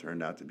itself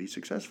turned out to be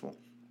successful.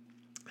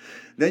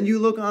 Then you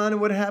look on at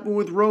what happened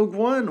with Rogue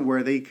One,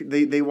 where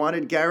they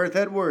wanted Gareth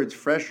Edwards,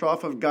 fresh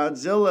off of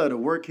Godzilla, to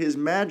work his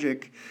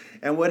magic.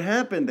 And what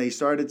happened? They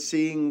started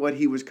seeing what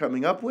he was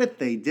coming up with.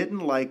 They didn't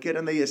like it,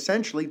 and they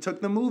essentially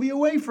took the movie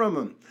away from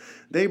him.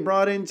 They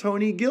brought in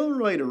Tony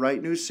Gilroy to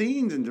write new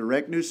scenes and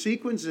direct new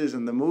sequences,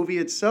 and the movie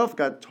itself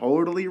got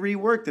totally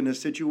reworked in a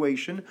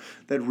situation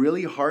that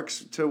really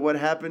harks to what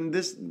happened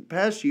this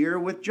past year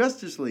with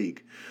Justice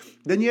League.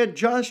 Then you had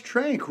Josh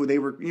Trank, who they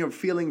were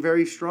feeling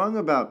very strong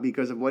about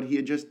because of what he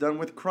had just done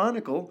with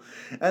Chronicle,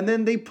 and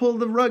then they pulled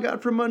the rug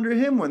out from under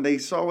him when they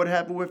saw what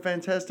happened with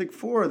Fantastic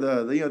Four,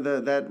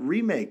 that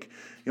remake.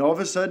 All of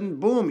a sudden,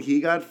 boom, he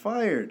got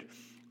fired.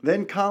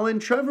 Then Colin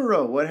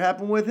Trevorrow, what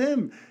happened with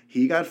him?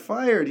 He got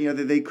fired.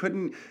 They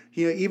couldn't,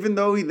 even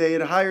though they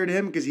had hired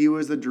him because he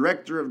was the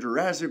director of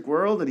Jurassic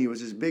World and he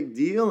was his big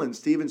deal, and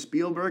Steven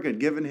Spielberg had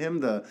given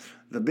him the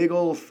big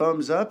old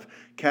thumbs up,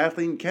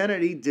 Kathleen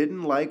Kennedy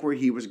didn't like where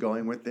he was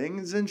going with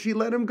things, and she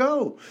let him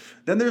go.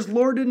 Then there's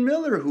Lord and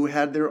Miller, who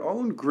had their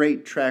own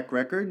great track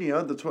record,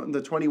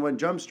 the 21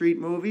 Jump Street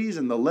movies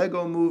and the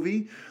Lego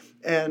movie,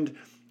 and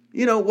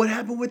what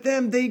happened with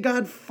them? They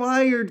got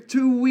fired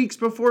 2 weeks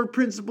before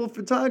principal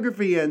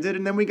photography ended,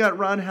 and then we got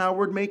Ron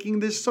Howard making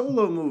this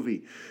solo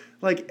movie.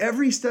 Like,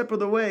 every step of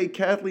the way,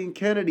 Kathleen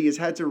Kennedy has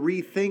had to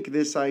rethink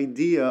this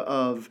idea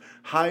of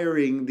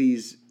hiring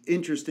these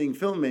interesting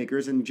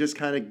filmmakers and just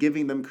kind of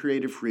giving them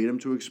creative freedom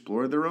to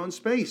explore their own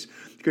space.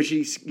 Because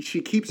she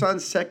keeps on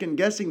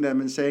second-guessing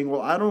them and saying,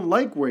 well, I don't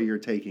like where you're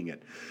taking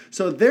it.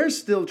 So they're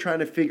still trying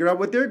to figure out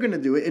what they're going to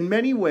do. In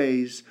many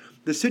ways,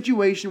 the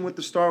situation with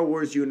the Star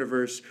Wars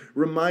universe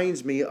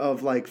reminds me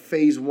of like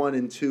phase 1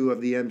 and 2 of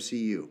the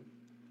MCU.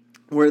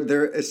 where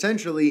they're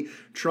essentially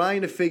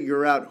trying to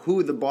figure out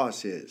who the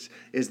boss is.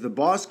 Is the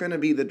boss going to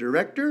be the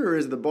director, or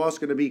is the boss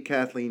going to be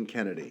Kathleen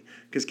Kennedy?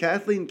 Because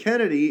Kathleen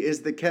Kennedy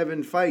is the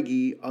Kevin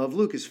Feige of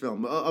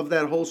Lucasfilm, of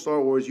that whole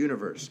Star Wars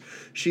universe.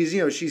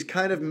 She's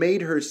kind of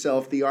made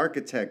herself the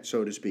architect,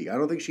 so to speak. I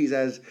don't think she's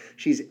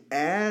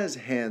as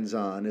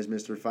hands-on as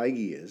Mr.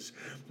 Feige is.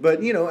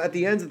 But, at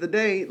the end of the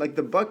day, like,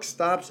 the buck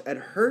stops at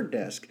her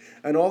desk,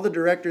 and all the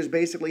directors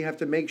basically have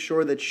to make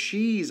sure that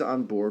she's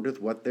on board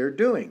with what they're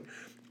doing.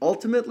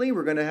 Ultimately,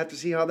 we're going to have to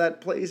see how that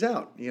plays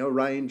out.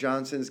 Rian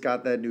Johnson's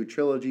got that new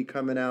trilogy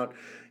coming out.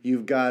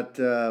 You've got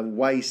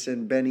Weiss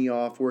and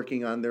Benioff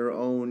working on their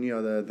own,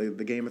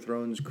 the Game of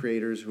Thrones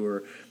creators who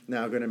are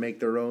now going to make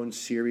their own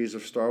series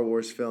of Star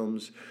Wars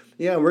films.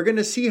 Yeah, we're going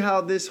to see how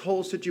this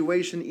whole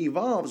situation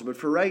evolves. But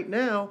for right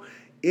now,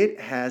 it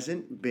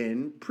hasn't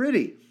been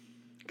pretty,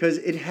 because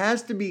it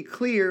has to be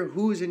clear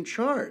who's in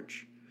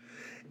charge.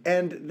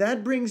 And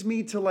that brings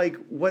me to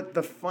what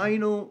the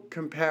final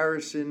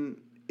comparison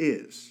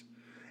is,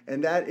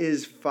 and that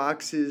is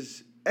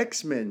Fox's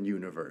X-Men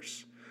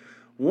universe.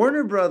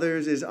 Warner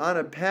Brothers is on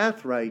a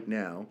path right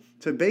now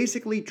to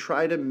basically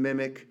try to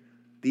mimic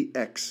the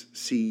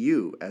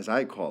XCU, as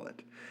I call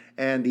it.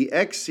 And the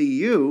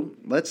XCU,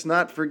 let's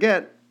not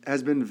forget,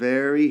 has been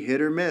very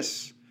hit or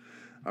miss.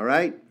 All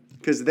right?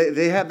 Because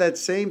they have that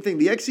same thing.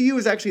 The XCU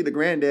is actually the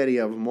granddaddy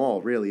of them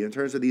all, really, in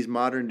terms of these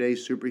modern-day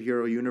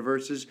superhero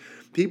universes.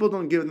 People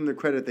don't give them the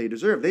credit they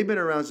deserve. They've been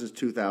around since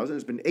 2000.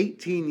 It's been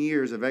 18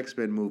 years of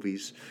X-Men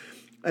movies.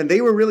 And they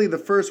were really the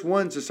first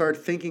ones to start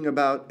thinking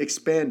about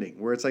expanding,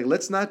 where it's like,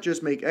 let's not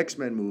just make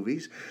X-Men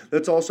movies.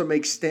 Let's also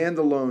make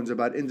standalones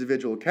about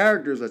individual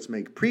characters. Let's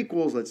make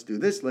prequels. Let's do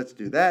this. Let's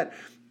do that.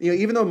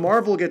 Even though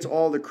Marvel gets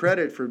all the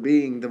credit for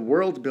being the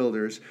world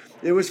builders,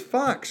 it was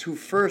Fox who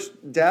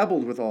first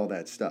dabbled with all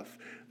that stuff.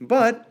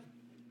 But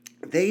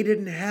they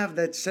didn't have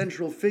that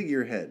central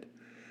figurehead.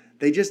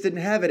 They just didn't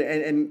have it.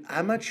 And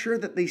I'm not sure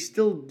that they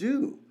still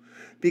do.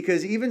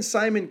 Because even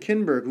Simon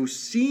Kinberg, who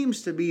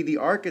seems to be the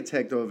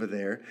architect over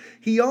there,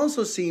 he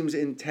also seems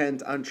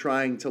intent on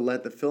trying to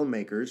let the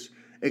filmmakers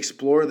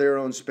explore their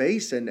own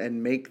space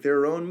and make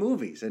their own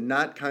movies and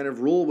not kind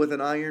of rule with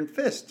an iron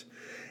fist.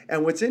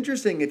 And what's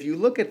interesting, if you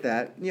look at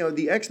that,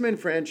 the X-Men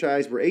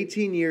franchise, we're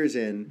 18 years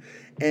in,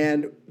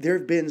 and there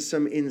have been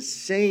some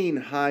insane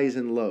highs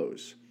and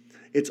lows.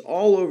 It's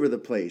all over the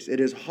place. It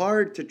is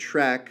hard to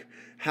track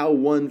how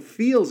one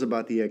feels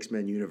about the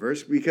X-Men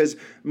universe, because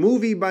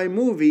movie by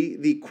movie,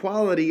 the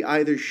quality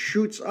either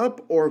shoots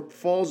up or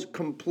falls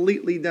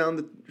completely down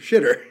the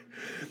shitter.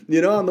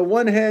 On the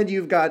one hand,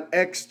 you've got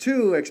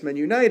X2, X-Men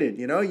United.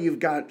 You've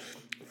got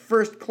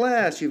First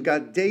Class, you've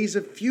got Days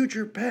of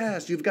Future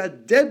Past, you've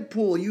got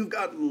Deadpool, you've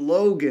got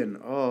Logan.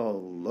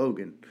 Oh,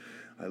 Logan.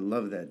 I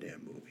love that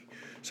damn movie.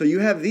 So you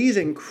have these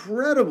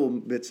incredible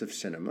bits of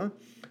cinema,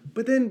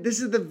 but then this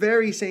is the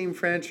very same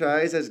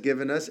franchise that's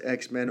given us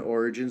X-Men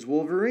Origins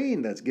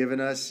Wolverine, that's given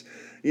us,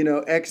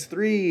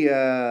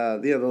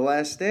 X3, The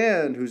Last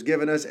Stand, who's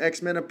given us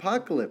X-Men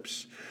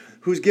Apocalypse,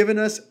 who's given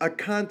us a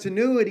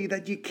continuity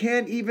that you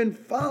can't even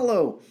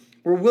follow.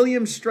 Where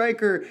William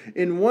Stryker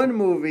in one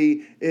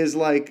movie is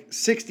like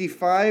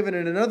 65, and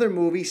in another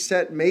movie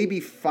set maybe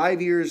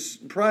 5 years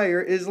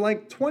prior is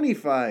like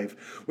 25.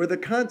 Where the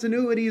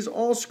continuity is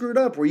all screwed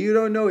up. Where you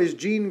don't know, is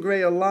Jean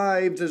Grey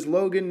alive? Does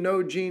Logan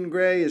know Jean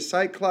Grey? Is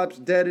Cyclops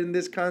dead in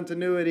this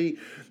continuity?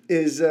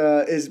 Is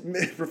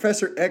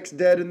Professor X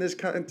dead in this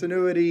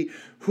continuity?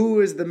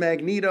 Who is the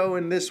Magneto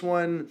in this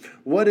one?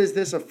 What is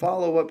this a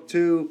follow-up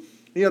to?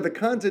 The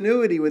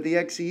continuity with the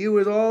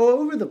XCU is all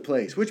over the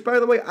place, which, by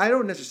the way, I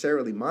don't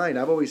necessarily mind.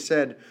 I've always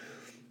said,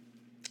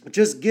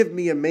 just give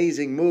me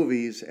amazing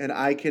movies and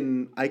I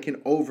can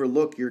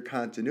overlook your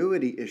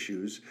continuity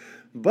issues.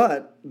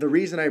 But the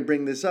reason I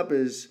bring this up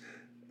is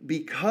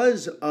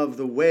because of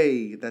the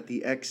way that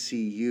the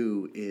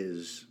XCU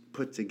is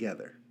put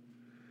together.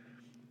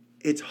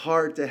 It's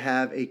hard to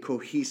have a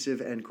cohesive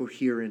and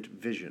coherent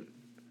vision.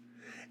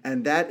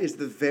 And that is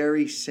the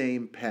very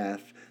same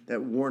path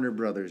that Warner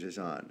Brothers is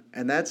on.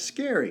 And that's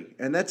scary.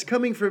 And that's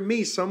coming from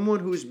me, someone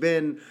who's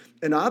been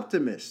an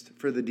optimist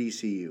for the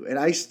DCU. And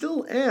I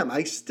still am.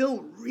 I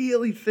still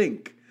really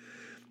think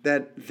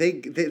that they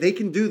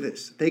can do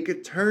this. They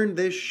could turn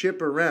this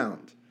ship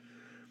around.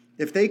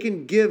 If they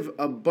can give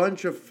a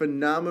bunch of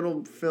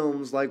phenomenal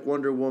films like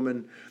Wonder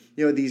Woman,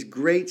 these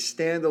great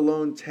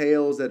standalone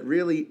tales that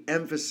really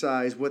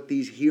emphasize what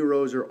these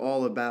heroes are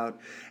all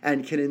about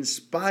and can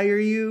inspire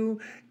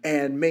you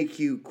and make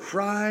you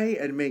cry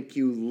and make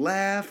you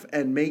laugh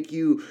and make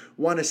you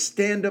want to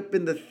stand up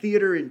in the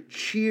theater and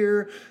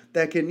cheer,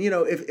 that can,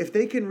 if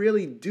they can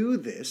really do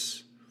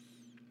this,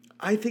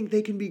 I think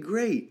they can be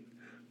great.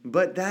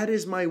 But that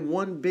is my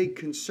one big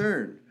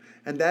concern.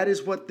 And that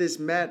is what this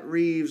Matt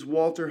Reeves,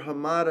 Walter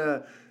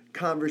Hamada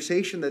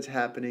conversation that's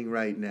happening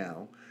right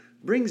now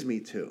brings me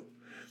to.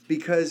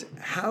 Because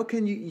how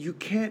can you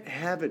can't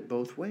have it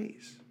both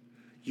ways.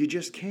 You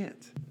just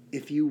can't.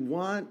 if you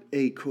want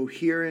a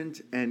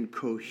coherent and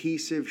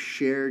cohesive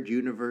shared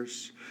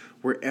universe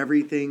where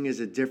everything is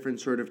a different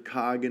sort of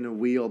cog in a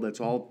wheel that's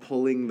all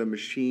pulling the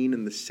machine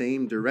in the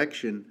same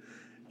direction,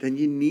 then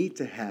you need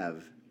to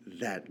have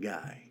that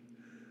guy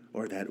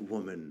or that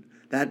woman,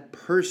 that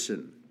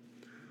person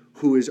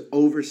who is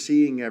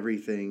overseeing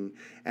everything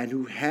and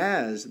who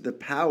has the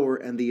power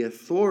and the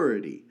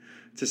authority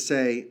to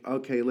say,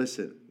 okay,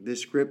 listen,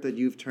 this script that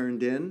you've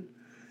turned in,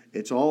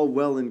 it's all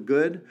well and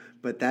good,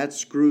 but that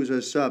screws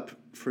us up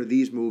for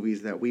these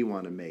movies that we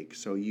want to make.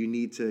 So you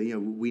need to,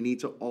 we need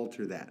to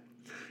alter that.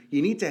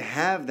 You need to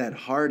have that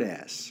hard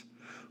ass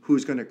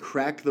who's going to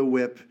crack the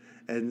whip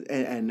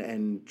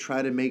and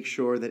try to make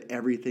sure that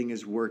everything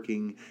is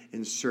working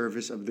in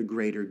service of the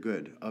greater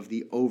good, of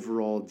the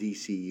overall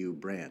DCU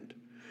brand.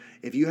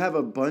 If you have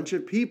a bunch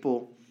of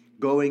people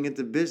going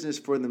into business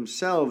for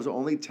themselves,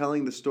 only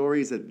telling the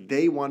stories that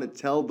they want to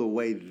tell the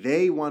way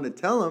they want to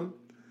tell them,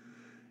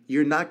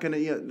 you're not going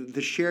to,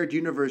 the shared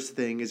universe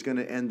thing is going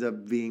to end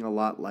up being a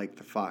lot like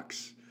the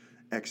Fox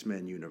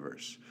X-Men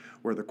universe,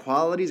 where the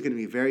quality is going to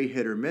be very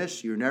hit or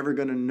miss. You're never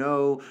going to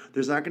know.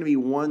 There's not going to be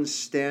one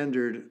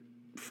standard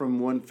from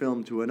one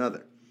film to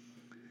another.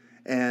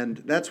 And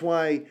that's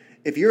why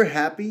if you're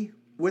happy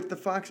with the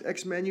Fox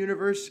X-Men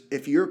universe,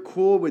 if you're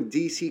cool with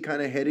DC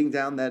kind of heading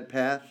down that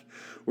path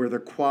where the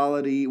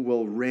quality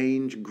will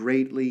range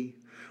greatly,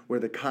 where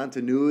the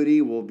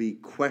continuity will be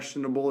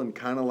questionable and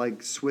kind of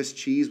like Swiss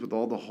cheese with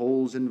all the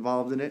holes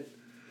involved in it,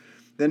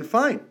 then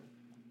fine.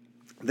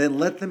 Then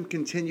let them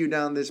continue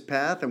down this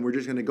path, and we're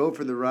just going to go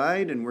for the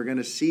ride, and we're going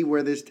to see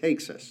where this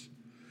takes us.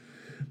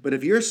 But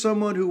if you're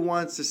someone who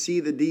wants to see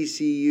the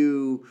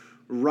DCU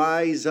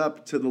rise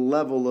up to the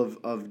level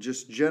of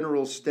just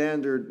general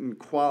standard and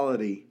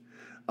quality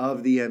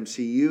of the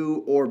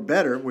MCU, or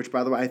better, which,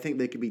 by the way, I think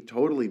they could be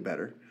totally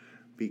better,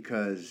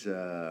 because,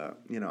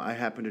 I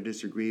happen to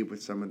disagree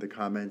with some of the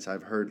comments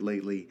I've heard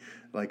lately,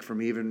 like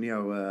from even,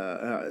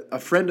 a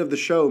friend of the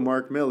show,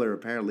 Mark Miller,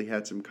 apparently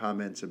had some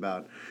comments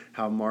about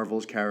how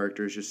Marvel's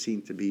characters just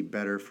seem to be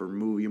better for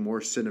movie, more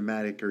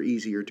cinematic or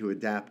easier to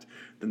adapt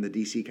than the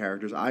DC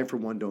characters. I, for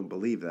one, don't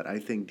believe that. I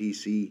think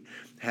DC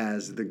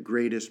has the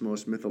greatest,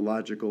 most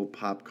mythological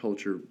pop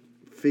culture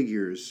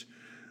figures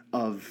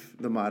of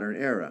the modern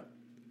era.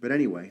 But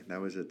anyway,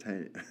 that was a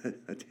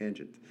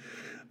tangent.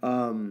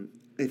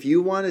 If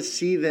you want to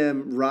see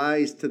them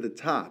rise to the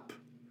top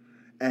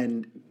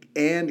and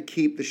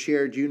keep the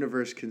shared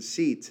universe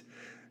conceit,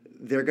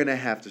 they're going to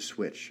have to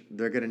switch.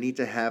 They're going to need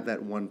to have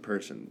that one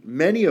person.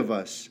 Many of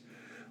us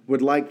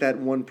would like that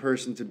one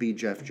person to be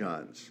Jeff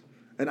Johns.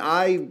 And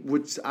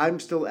I'm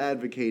still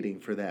advocating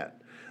for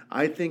that.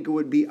 I think it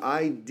would be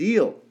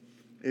ideal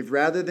if,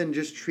 rather than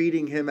just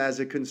treating him as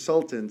a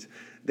consultant,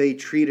 they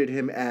treated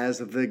him as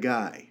the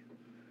guy.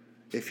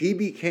 If he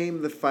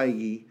became the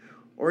Feige,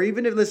 or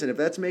even if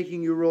that's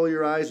making you roll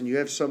your eyes and you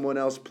have someone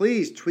else,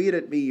 please tweet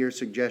at me your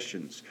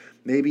suggestions.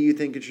 Maybe you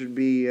think it should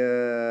be,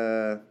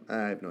 I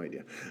have no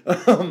idea.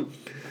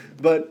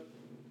 But,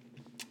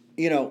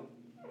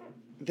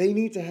 they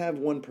need to have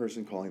one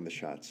person calling the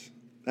shots.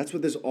 That's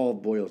what this all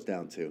boils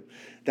down to.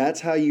 That's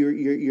how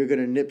you're going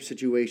to nip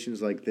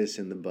situations like this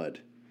in the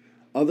bud.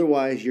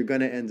 Otherwise, you're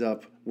going to end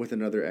up with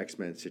another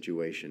X-Men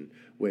situation,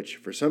 which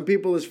for some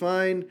people is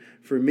fine.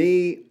 For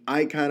me,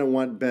 I kind of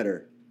want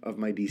better of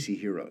my DC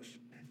heroes.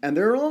 And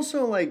there are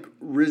also like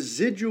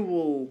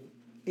residual,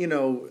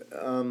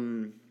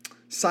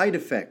 side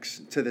effects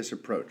to this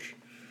approach.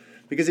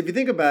 Because if you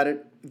think about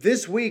it,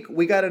 this week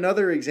we got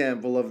another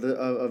example of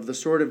the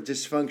sort of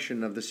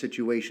dysfunction of the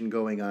situation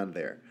going on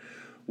there,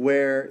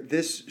 where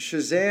this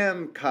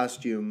Shazam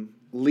costume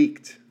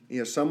leaked.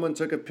 Someone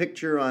took a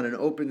picture on an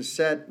open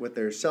set with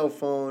their cell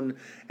phone,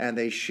 and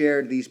they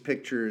shared these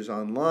pictures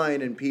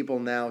online, and people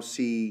now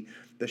see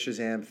the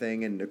Shazam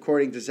thing. And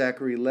according to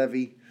Zachary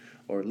Levi,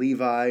 or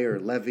Levi, or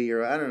Levy,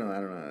 or I don't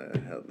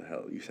know how the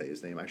hell you say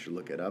his name. I should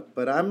look it up,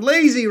 but I'm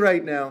lazy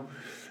right now.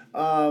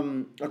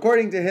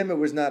 According to him, it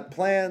was not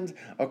planned.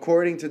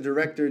 According to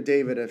director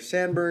David F.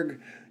 Sandberg,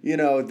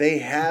 they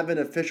have an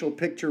official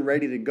picture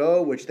ready to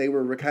go, which they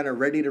were kind of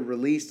ready to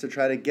release to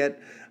try to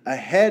get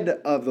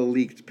ahead of the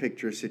leaked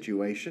picture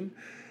situation.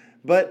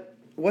 But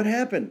what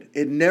happened?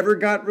 It never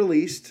got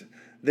released.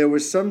 There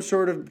was some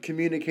sort of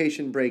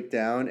communication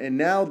breakdown, and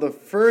now the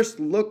first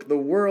look the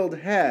world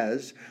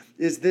has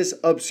is this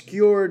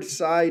obscured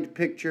side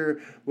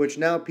picture, which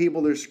now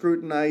people are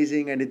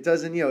scrutinizing, and it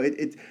doesn't,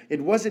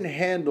 it wasn't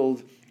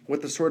handled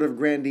with the sort of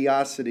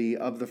grandiosity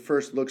of the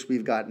first looks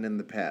we've gotten in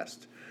the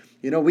past.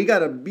 We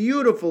got a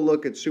beautiful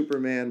look at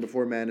Superman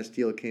before Man of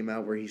Steel came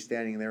out, where he's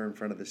standing there in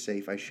front of the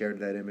safe. I shared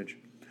that image.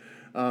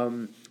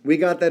 We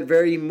got that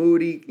very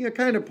moody,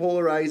 kind of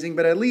polarizing,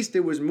 but at least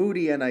it was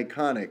moody and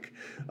iconic,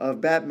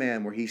 of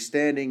Batman, where he's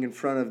standing in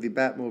front of the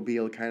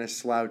Batmobile kind of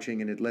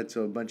slouching, and it led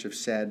to a bunch of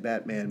sad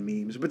Batman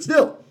memes. But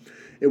still,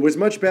 it was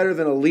much better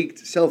than a leaked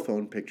cell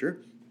phone picture.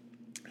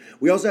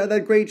 We also had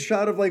that great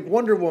shot of like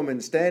Wonder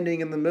Woman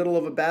standing in the middle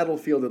of a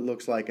battlefield, it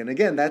looks like. And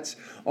again, that's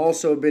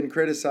also been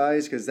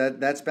criticized because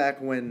that's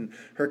back when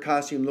her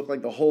costume looked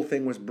like the whole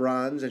thing was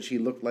bronze and she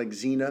looked like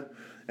Xena.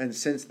 And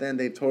since then,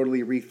 they've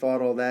totally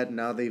rethought all that. And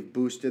now they've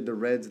boosted the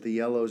reds, the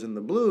yellows, and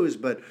the blues.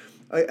 But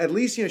at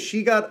least,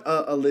 she got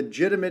a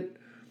legitimate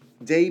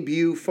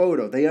debut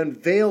photo. They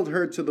unveiled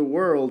her to the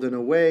world in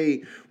a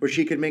way where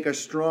she could make a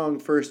strong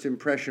first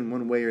impression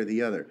one way or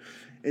the other.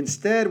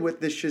 Instead, with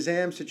this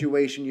Shazam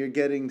situation, you're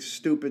getting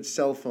stupid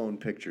cell phone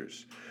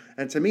pictures.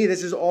 And to me,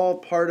 this is all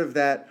part of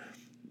that.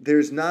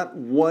 There's not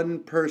one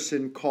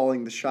person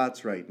calling the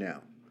shots right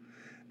now.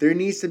 There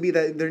needs to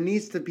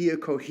be a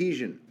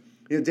cohesion.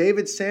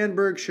 David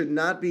Sandberg should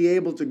not be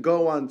able to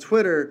go on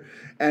Twitter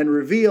and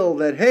reveal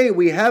that, hey,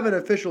 we have an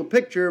official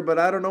picture, but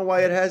I don't know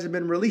why it hasn't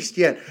been released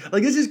yet.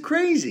 Like, this is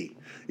crazy.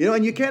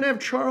 And you can't have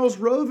Charles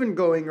Roven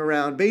going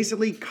around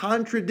basically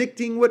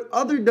contradicting what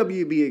other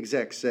WB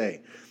execs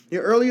say.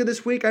 Earlier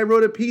this week, I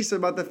wrote a piece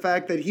about the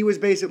fact that he was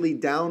basically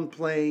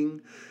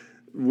downplaying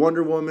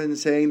Wonder Woman,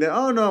 saying that,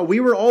 oh no, we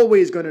were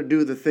always going to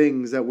do the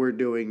things that we're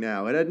doing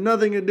now. It had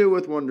nothing to do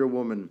with Wonder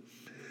Woman.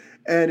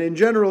 And in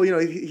general,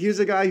 here's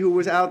a guy who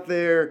was out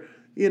there,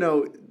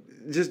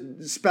 just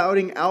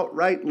spouting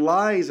outright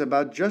lies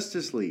about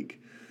Justice League.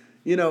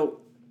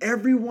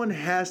 Everyone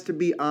has to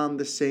be on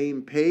the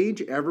same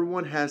page.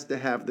 Everyone has to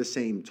have the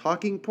same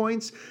talking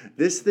points.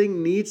 This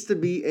thing needs to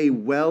be a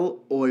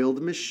well-oiled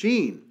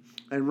machine.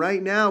 And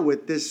right now,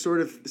 with this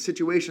sort of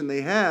situation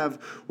they have,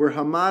 where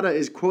Hamada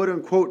is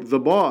quote-unquote the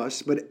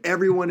boss, but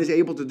everyone is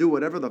able to do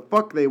whatever the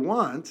fuck they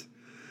want,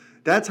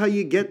 that's how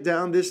you get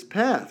down this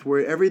path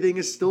where everything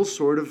is still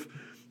sort of,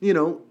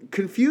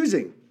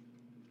 confusing.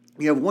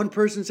 You have one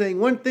person saying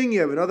one thing,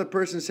 you have another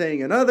person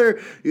saying another.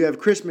 You have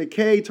Chris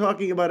McKay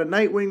talking about a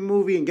Nightwing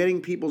movie and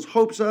getting people's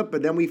hopes up,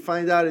 but then we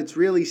find out it's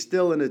really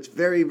still in its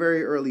very,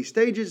 very early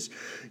stages.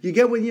 You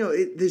get when,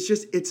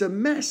 it's a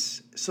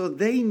mess. So I'm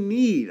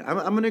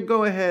going to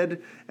go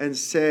ahead and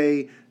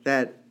say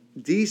that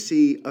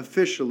DC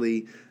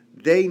officially,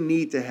 they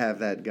need to have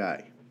that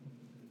guy.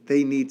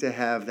 They need to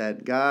have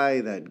that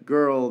guy, that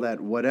girl, that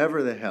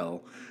whatever the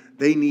hell.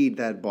 They need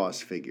that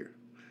boss figure.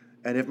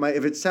 And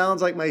if it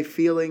sounds like my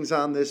feelings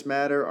on this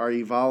matter are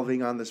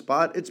evolving on the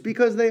spot, it's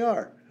because they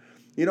are.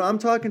 I'm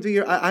talking to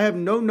you. I have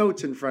no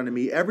notes in front of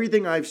me.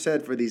 Everything I've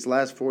said for these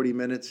last 40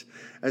 minutes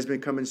has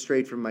been coming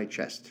straight from my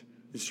chest,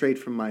 straight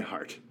from my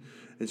heart,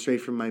 and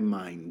straight from my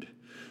mind.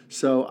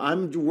 So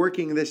I'm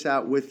working this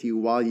out with you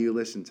while you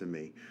listen to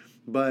me.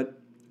 But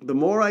the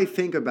more I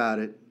think about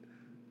it,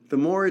 the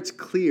more it's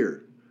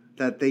clear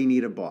that they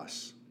need a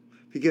boss.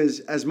 Because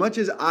as much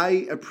as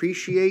I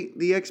appreciate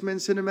the X-Men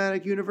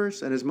cinematic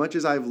universe, and as much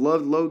as I've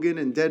loved Logan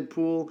and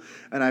Deadpool,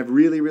 and I've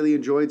really, really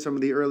enjoyed some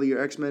of the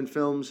earlier X-Men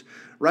films,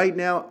 right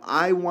now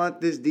I want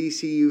this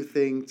DCU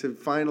thing to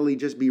finally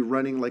just be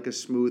running like a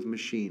smooth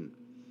machine.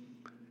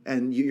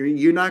 And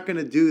you're not going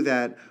to do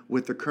that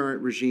with the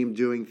current regime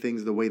doing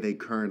things the way they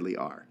currently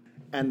are.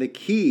 And the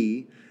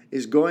key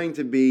is going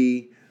to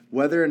be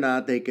whether or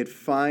not they could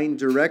find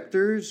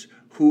directors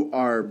who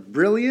are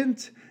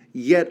brilliant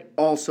yet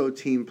also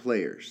team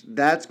players.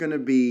 That's going to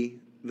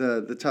be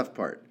the tough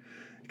part.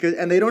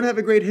 And they don't have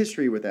a great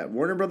history with that.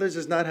 Warner Brothers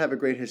does not have a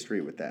great history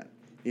with that.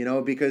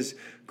 Because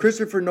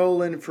Christopher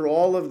Nolan, for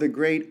all of the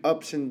great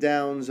ups and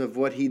downs of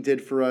what he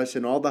did for us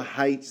and all the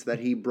heights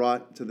that he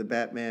brought to the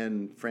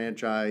Batman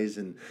franchise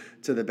and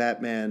to the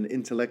Batman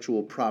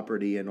intellectual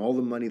property and all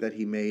the money that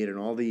he made and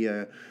all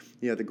the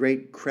the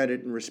great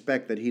credit and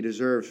respect that he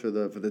deserves for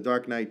the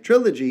Dark Knight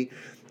trilogy,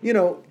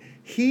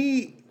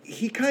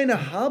 he kind of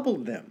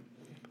hobbled them.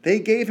 They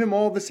gave him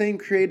all the same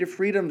creative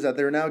freedoms that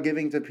they're now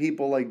giving to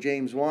people like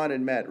James Wan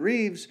and Matt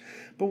Reeves.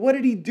 But what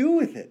did he do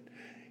with it?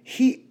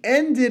 He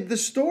ended the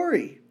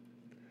story.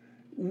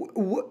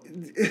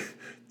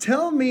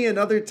 Tell me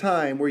another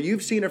time where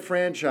you've seen a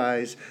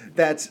franchise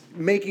that's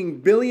making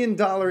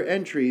billion-dollar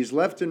entries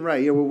left and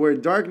right, where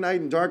Dark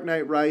Knight and Dark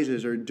Knight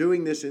Rises are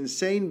doing this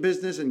insane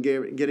business and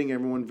getting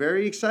everyone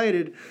very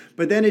excited,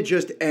 but then it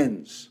just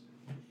ends.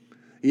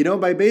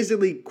 By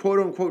basically,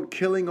 quote-unquote,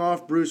 killing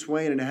off Bruce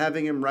Wayne and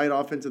having him ride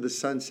off into the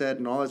sunset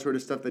and all that sort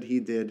of stuff that he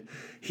did,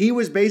 he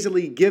was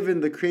basically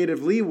given the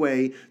creative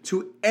leeway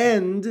to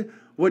end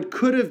what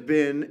could have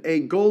been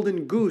a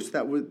golden goose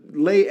that would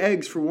lay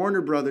eggs for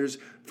Warner Brothers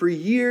for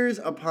years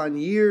upon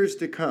years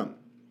to come.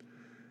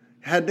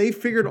 Had they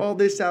figured all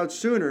this out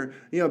sooner,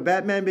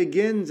 Batman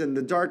Begins and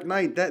The Dark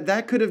Knight,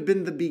 that could have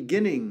been the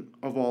beginning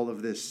of all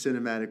of this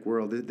cinematic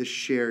world, the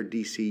shared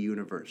DC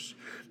universe.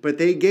 But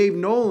they gave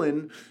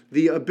Nolan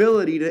the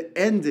ability to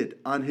end it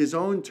on his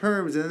own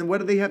terms. And then what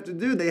did they have to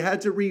do? They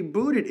had to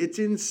reboot it. It's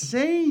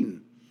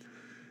insane.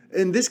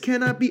 And this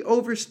cannot be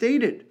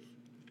overstated.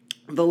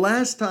 The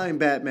last time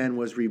Batman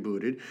was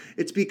rebooted,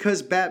 it's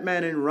because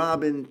Batman and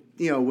Robin,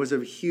 was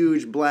a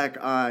huge black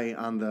eye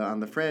on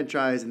the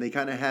franchise, and they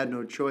kind of had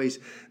no choice.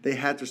 They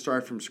had to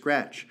start from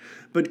scratch.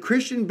 But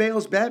Christian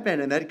Bale's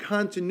Batman and that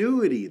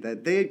continuity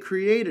that they had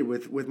created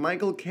with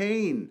Michael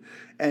Caine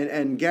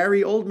and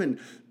Gary Oldman,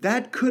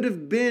 that could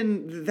have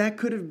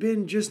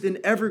been just an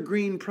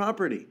evergreen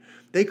property.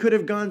 They could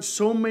have gone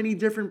so many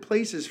different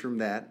places from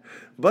that,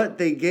 but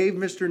they gave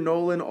Mr.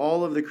 Nolan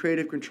all of the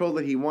creative control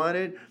that he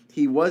wanted.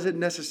 He wasn't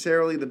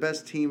necessarily the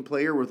best team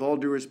player, with all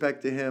due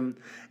respect to him,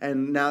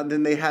 and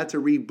then they had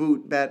to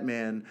reboot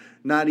Batman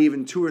not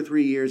even 2 or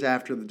 3 years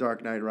after The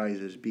Dark Knight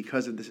Rises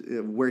because of this,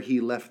 where he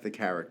left the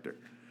character.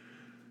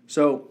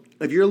 So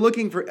if you're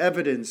looking for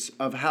evidence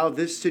of how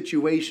this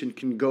situation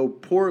can go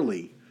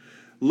poorly,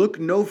 look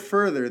no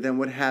further than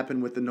what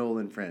happened with the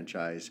Nolan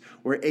franchise,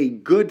 where a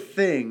good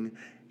thing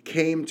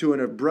came to an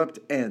abrupt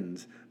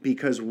end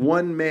because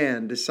one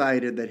man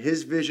decided that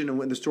his vision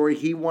and the story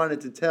he wanted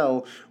to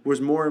tell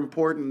was more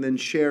important than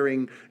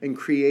sharing and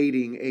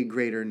creating a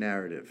greater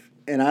narrative.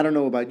 And I don't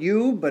know about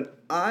you, but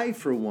I,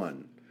 for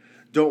one,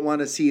 don't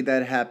want to see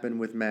that happen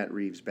with Matt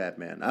Reeves'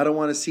 Batman. I don't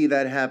want to see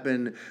that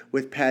happen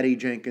with Patty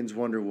Jenkins'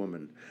 Wonder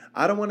Woman.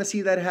 I don't want to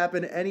see that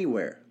happen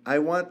anywhere. I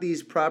want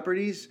these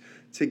properties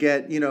to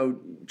get,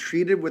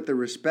 treated with the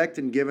respect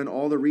and given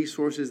all the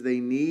resources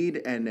they need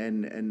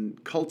and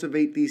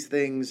cultivate these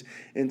things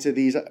into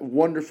these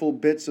wonderful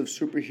bits of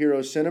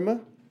superhero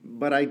cinema.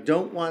 But I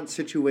don't want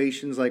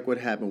situations like what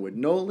happened with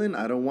Nolan.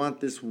 I don't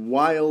want this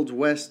Wild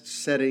West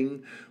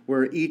setting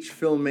where each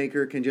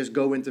filmmaker can just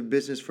go into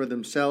business for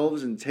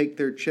themselves and take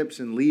their chips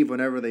and leave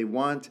whenever they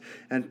want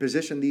and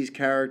position these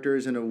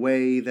characters in a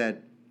way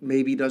that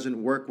maybe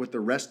doesn't work with the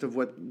rest of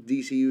what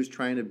DCU is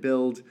trying to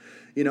build.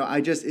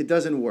 It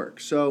doesn't work.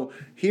 So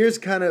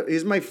here's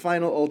my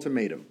final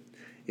ultimatum.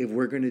 If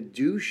we're going to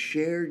do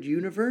shared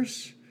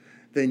universe,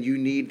 then you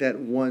need that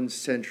one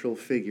central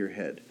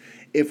figurehead.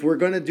 If we're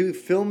going to do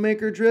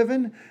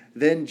filmmaker-driven,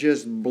 then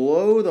just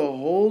blow the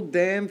whole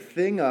damn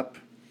thing up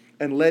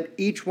and let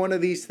each one of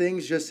these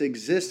things just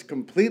exist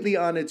completely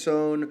on its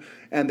own,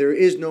 and there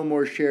is no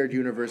more shared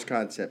universe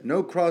concept.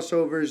 No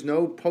crossovers,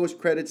 no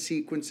post-credit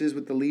sequences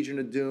with the Legion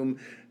of Doom,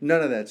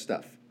 none of that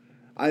stuff.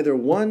 Either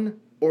one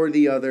or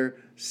the other.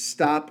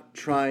 Stop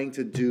trying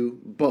to do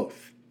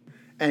both.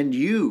 And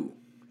you,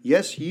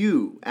 yes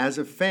you, as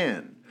a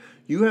fan,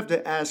 you have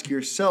to ask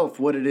yourself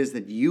what it is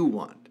that you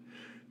want.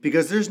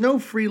 Because there's no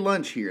free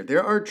lunch here.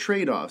 There are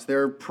trade-offs.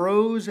 There are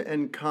pros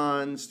and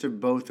cons to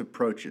both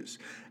approaches.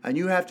 And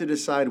you have to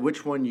decide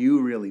which one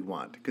you really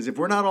want. Because if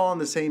we're not all on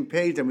the same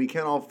page, then we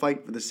can't all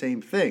fight for the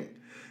same thing.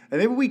 And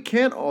maybe we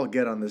can't all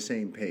get on the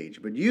same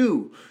page. But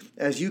you,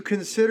 as you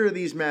consider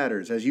these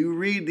matters, as you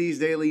read these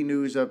daily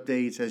news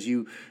updates, as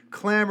you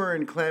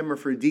clamor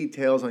for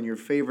details on your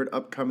favorite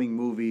upcoming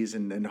movies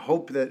and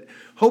hope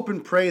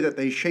and pray that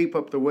they shape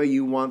up the way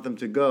you want them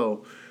to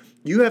go,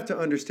 you have to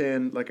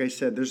understand, like I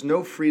said, there's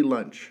no free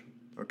lunch,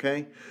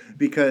 okay?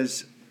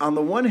 Because on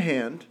the one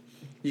hand,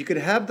 you could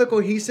have the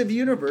cohesive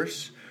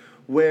universe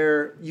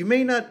where you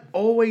may not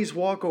always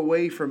walk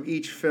away from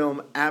each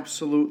film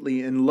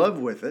absolutely in love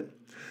with it,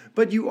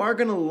 but you are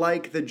going to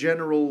like the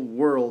general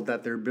world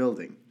that they're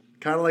building.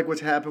 Kind of like what's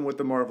happened with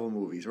the Marvel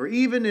movies. Or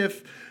even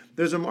if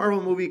there's a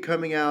Marvel movie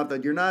coming out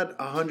that you're not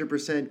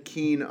 100%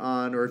 keen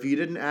on, or if you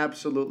didn't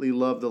absolutely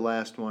love the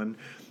last one,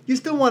 you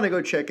still want to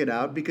go check it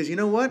out because you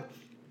know what?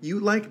 You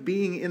like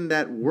being in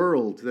that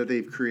world that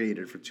they've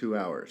created for 2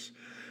 hours.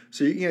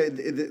 So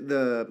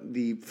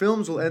the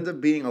films will end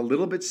up being a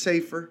little bit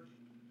safer,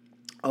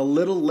 a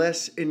little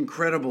less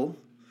incredible,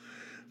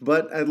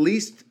 but at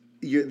least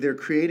they're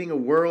creating a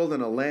world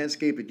and a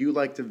landscape that you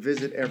like to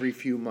visit every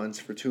few months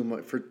for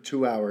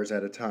 2 hours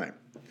at a time.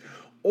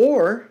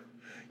 Or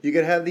you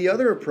could have the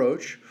other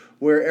approach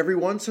where every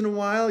once in a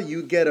while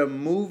you get a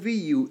movie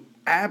you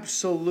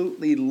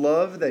absolutely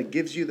love that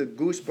gives you the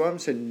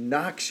goosebumps and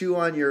knocks you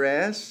on your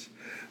ass,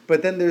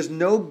 but then there's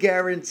no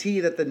guarantee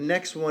that the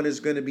next one is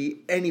going to be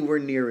anywhere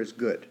near as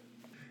good.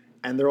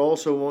 And there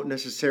also won't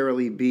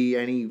necessarily be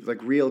any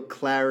real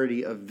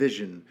clarity of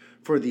vision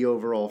for the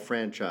overall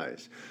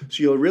franchise.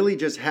 So you'll really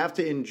just have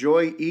to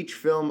enjoy each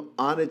film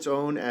on its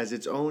own as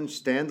its own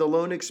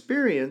standalone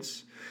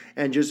experience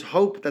and just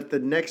hope that the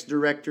next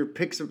director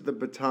picks up the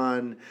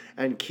baton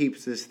and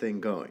keeps this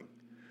thing going.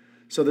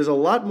 So there's a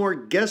lot more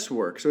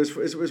guesswork. So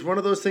it's one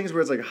of those things where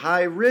it's like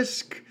high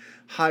risk,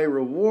 high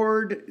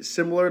reward,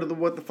 similar to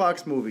what the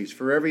Fox movies.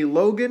 For every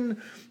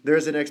Logan,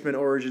 there's an X-Men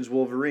Origins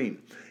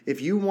Wolverine. If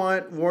you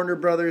want Warner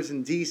Brothers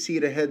and DC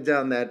to head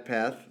down that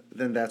path,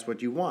 then that's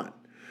what you want.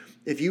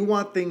 If you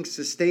want things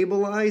to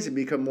stabilize and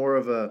become more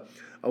of a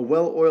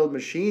well-oiled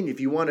machine, if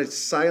you want to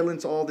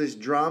silence all this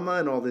drama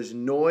and all this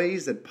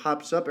noise that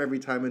pops up every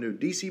time a new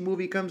DC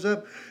movie comes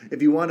up,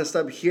 if you want to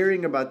stop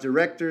hearing about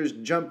directors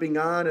jumping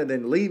on and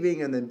then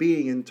leaving and then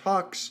being in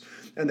talks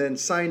and then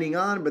signing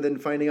on but then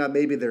finding out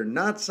maybe they're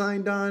not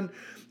signed on,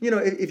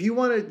 if you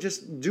want to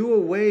just do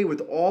away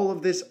with all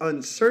of this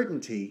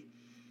uncertainty,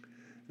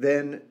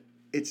 then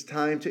it's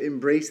time to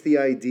embrace the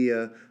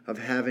idea of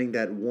having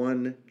that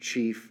one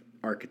chief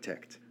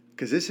architect.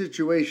 Because this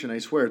situation, I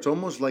swear, it's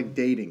almost like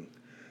dating.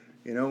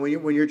 You know,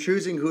 when you're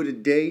choosing who to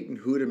date and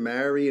who to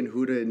marry and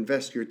who to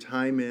invest your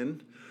time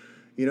in,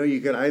 you know,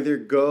 you could either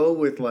go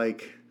with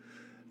like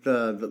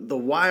the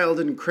wild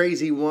and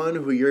crazy one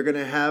who you're going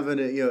to have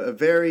a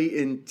very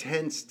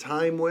intense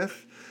time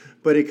with,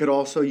 but it could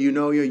also,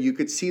 you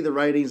could see the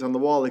writings on the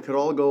wall. It could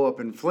all go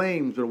up in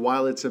flames, but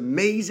while it's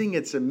amazing,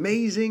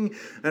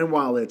 and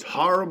while it's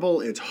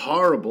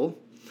horrible,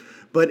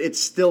 but it's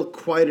still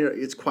quite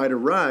a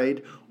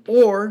ride.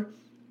 Or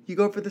you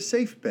go for the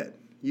safe bet.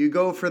 You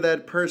go for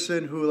that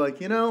person who, like,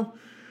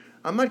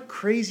 I'm not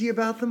crazy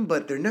about them,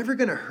 but they're never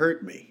going to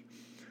hurt me.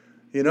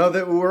 You know,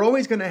 that we're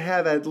always going to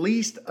have at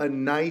least a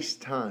nice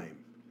time.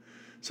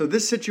 So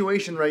this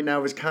situation right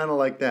now is kind of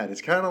like that.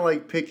 It's kind of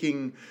like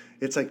picking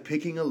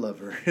a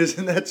lover.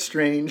 Isn't that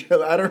strange?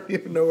 I don't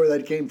even know where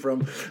that came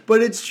from.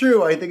 But it's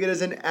true. I think it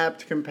is an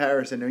apt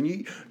comparison. And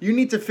you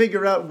need to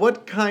figure out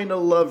what kind of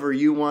lover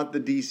you want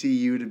the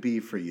DCU to be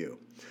for you.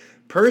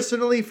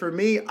 Personally, for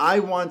me, I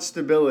want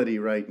stability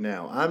right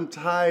now. I'm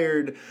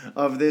tired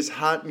of this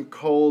hot and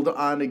cold,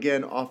 on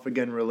again, off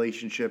again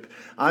relationship.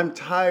 I'm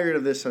tired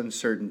of this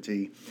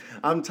uncertainty.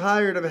 I'm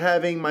tired of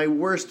having my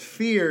worst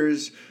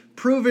fears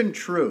proven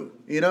true.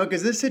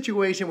 Because this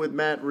situation with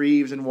Matt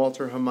Reeves and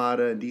Walter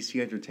Hamada and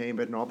DC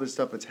Entertainment and all this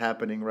stuff that's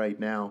happening right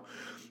now,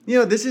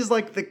 this is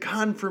like the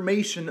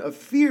confirmation of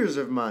fears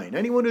of mine.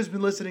 Anyone who's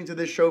been listening to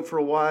this show for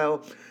a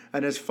while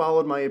and has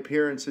followed my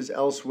appearances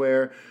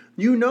elsewhere,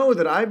 you know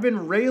that I've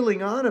been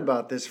railing on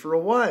about this for a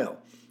while.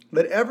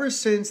 That ever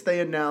since they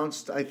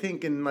announced, I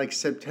think in like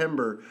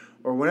September,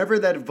 or whenever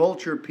that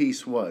Vulture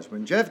piece was,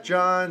 when Jeff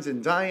Johns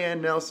and Diane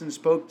Nelson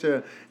spoke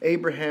to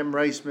Abraham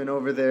Reisman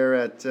over there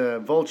at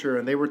Vulture,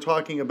 and they were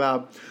talking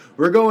about,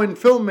 we're going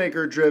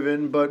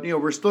filmmaker-driven, but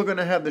we're still going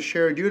to have the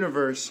shared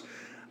universe.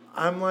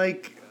 I'm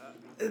like,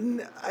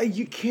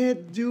 you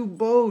can't do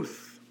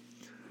both.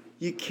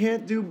 You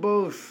can't do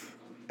both.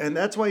 And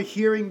that's why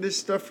hearing this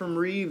stuff from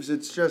Reeves,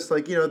 it's just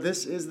like,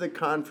 this is the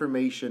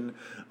confirmation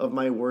of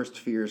my worst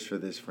fears for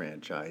this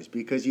franchise.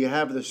 Because you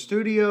have the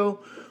studio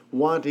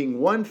wanting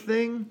one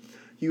thing,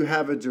 you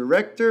have a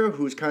director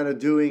who's kind of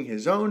doing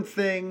his own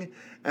thing,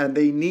 and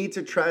they need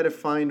to try to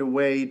find a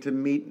way to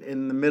meet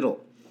in the middle.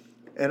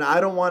 And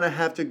I don't want to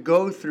have to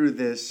go through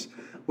this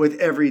with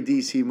every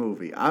DC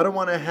movie. I don't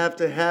want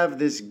to have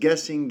this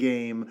guessing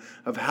game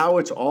of how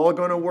it's all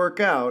going to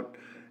work out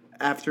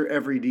after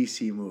every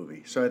DC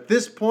movie. So at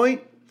this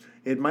point,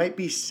 it might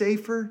be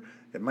safer,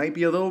 it might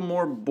be a little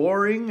more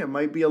boring, it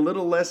might be a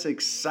little less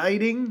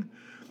exciting,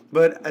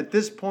 but at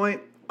this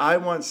point, I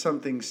want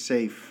something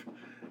safe.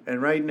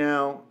 And right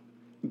now,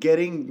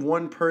 getting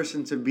one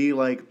person to be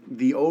like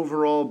the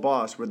overall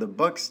boss, where the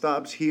buck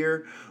stops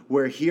here,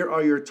 where here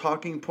are your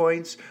talking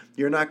points,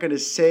 you're not going to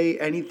say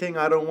anything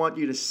I don't want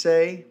you to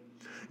say.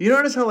 You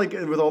notice how, like,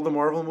 with all the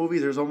Marvel movies,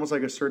 there's almost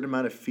like a certain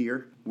amount of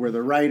fear where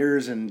the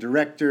writers and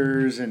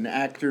directors and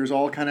actors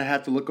all kind of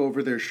have to look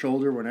over their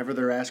shoulder whenever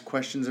they're asked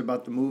questions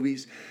about the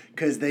movies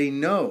because they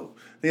know.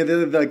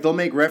 They'll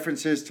make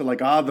references to, like,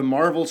 the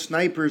Marvel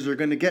snipers are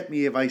going to get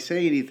me if I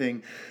say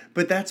anything.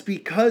 But that's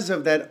because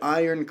of that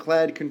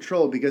ironclad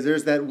control, because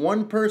there's that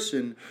one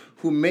person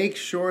who makes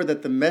sure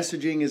that the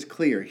messaging is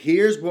clear.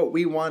 Here's what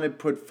we want to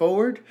put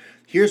forward.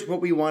 Here's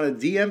what we want to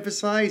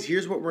de-emphasize.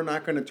 Here's what we're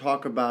not going to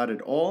talk about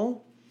at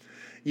all.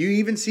 You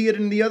even see it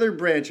in the other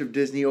branch of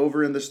Disney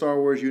over in the Star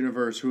Wars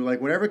universe, who,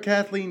 like, whenever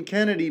Kathleen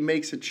Kennedy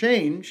makes a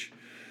change,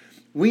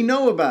 we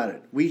know about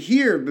it. We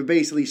hear, but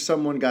basically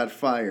someone got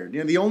fired.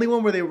 The only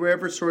one where they were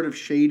ever sort of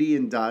shady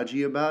and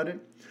dodgy about it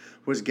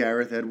was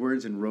Gareth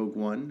Edwards in Rogue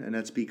One, and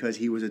that's because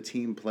he was a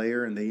team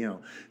player, and they,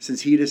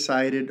 since he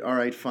decided, all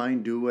right,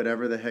 fine, do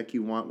whatever the heck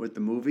you want with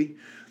the movie,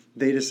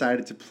 they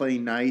decided to play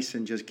nice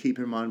and just keep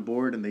him on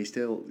board, and they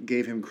still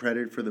gave him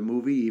credit for the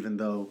movie, even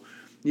though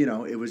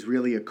it was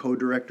really a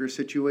co-director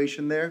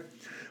situation there.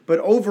 But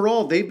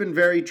overall, they've been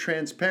very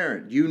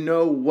transparent. You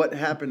know what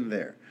happened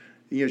there.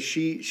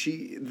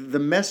 The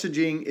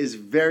messaging is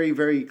very,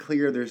 very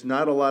clear. There's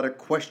not a lot of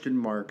question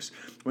marks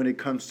when it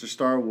comes to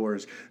Star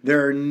Wars.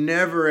 There are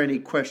never any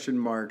question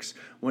marks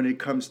when it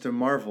comes to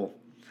Marvel.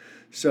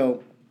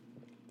 So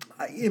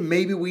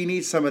maybe we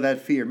need some of that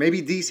fear.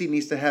 Maybe DC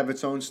needs to have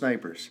its own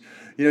snipers.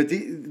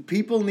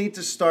 People need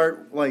to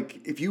start, like,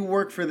 if you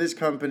work for this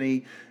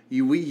company,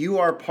 you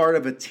are part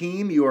of a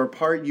team. You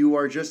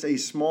are just a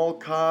small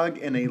cog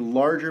in a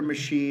larger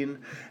machine,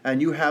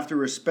 and you have to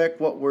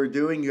respect what we're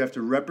doing. You have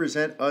to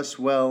represent us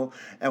well,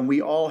 and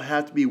we all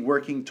have to be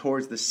working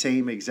towards the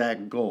same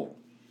exact goal.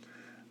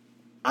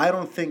 I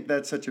don't think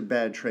that's such a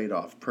bad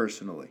trade-off,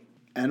 personally.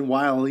 And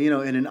while,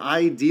 in an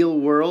ideal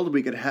world,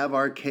 we could have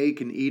our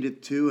cake and eat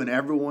it too, and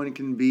everyone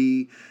can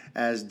be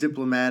as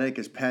diplomatic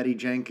as Patty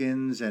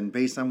Jenkins, and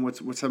based on what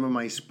some of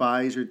my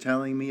spies are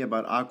telling me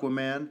about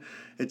Aquaman,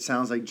 it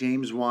sounds like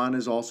James Wan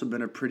has also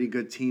been a pretty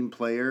good team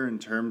player in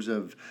terms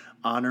of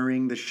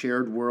honoring the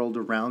shared world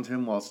around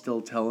him while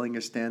still telling a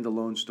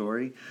standalone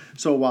story.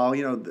 So while,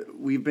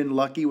 we've been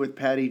lucky with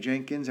Patty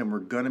Jenkins and we're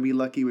going to be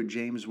lucky with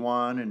James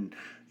Wan and,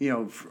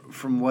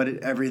 from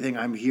everything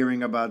I'm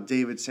hearing about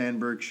David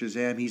Sandberg,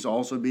 Shazam, he's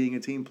also being a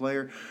team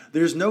player.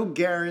 There's no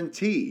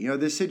guarantee.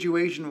 This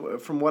situation,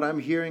 from what I'm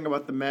hearing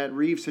about the Matt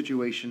Reeves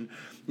situation,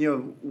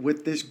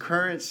 with this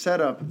current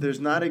setup, there's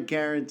not a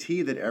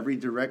guarantee that every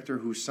director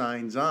who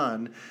signs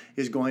on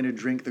is going to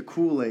drink the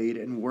Kool-Aid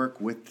and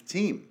work with the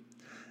team.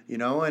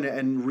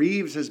 And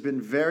Reeves has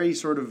been very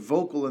sort of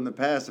vocal in the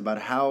past about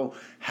how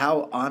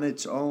on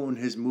its own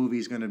his movie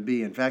is going to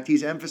be. In fact,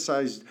 he's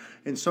emphasized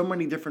in so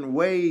many different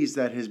ways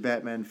that his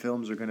Batman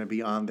films are going to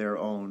be on their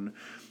own,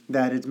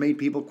 that it's made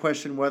people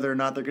question whether or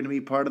not they're going to be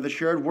part of the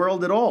shared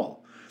world at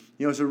all.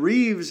 So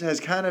Reeves has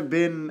kind of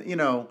been,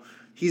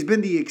 he's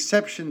been the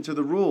exception to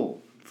the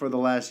rule for the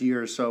last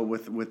year or so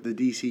with the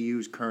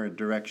DCU's current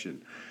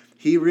direction.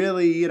 He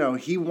really,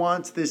 he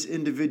wants this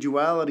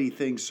individuality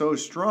thing so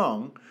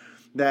strong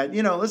that,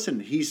 listen,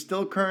 he's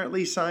still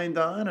currently signed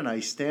on, and I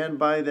stand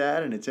by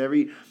that, and it's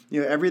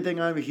everything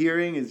I'm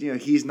hearing is,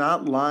 he's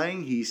not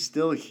lying, he's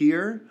still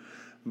here,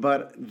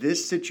 but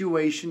this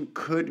situation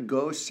could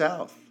go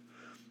south.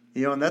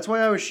 And that's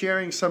why I was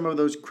sharing some of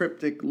those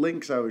cryptic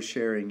links I was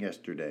sharing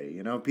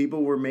yesterday.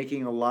 People were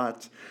making a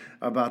lot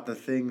about the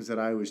things that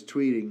I was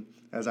tweeting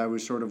as I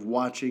was sort of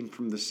watching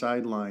from the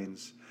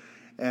sidelines.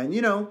 And,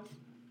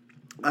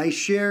 I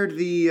shared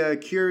the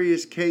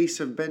Curious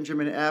Case of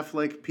Benjamin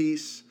Affleck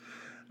piece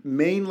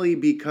mainly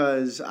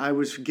because I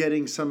was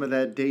getting some of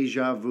that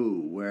deja vu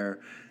where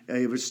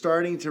it was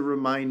starting to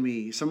remind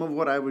me, some of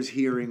what I was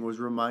hearing was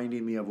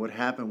reminding me of what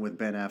happened with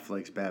Ben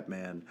Affleck's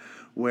Batman,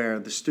 where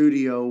the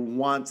studio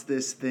wants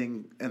this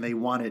thing and they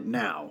want it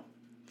now.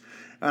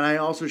 And I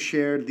also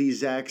shared the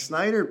Zack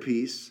Snyder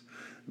piece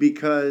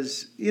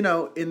because,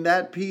 in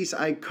that piece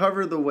I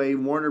cover the way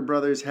Warner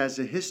Brothers has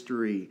a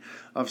history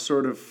of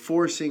sort of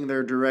forcing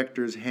their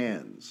directors'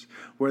 hands,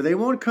 where they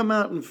won't come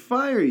out and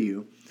fire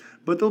you,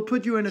 but they'll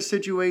put you in a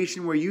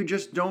situation where you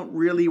just don't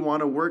really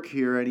want to work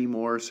here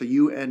anymore, so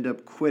you end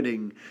up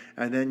quitting,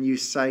 and then you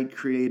cite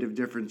creative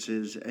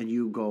differences and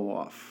you go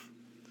off.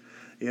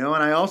 And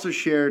I also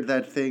shared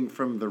that thing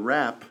from the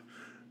rap,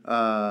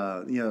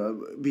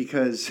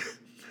 because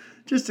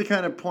just to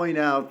kind of point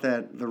out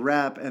that the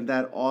rap and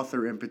that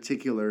author in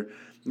particular,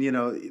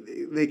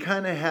 they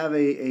kind of have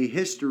a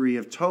history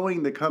of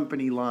towing the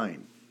company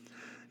line.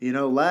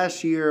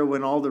 Last year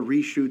when all the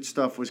reshoot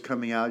stuff was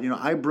coming out,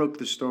 I broke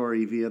the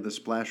story via the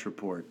Splash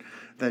Report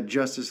that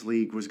Justice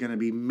League was going to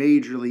be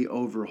majorly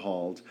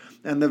overhauled.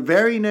 And the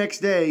very next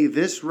day,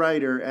 this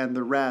writer and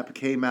the rap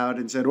came out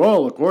and said,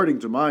 well, according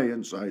to my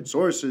inside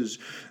sources,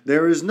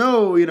 there is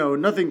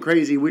nothing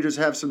crazy. We just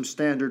have some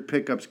standard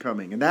pickups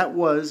coming. And that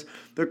was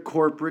the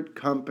corporate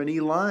company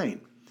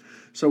line.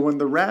 So when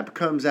the rap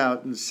comes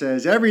out and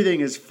says everything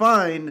is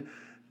fine,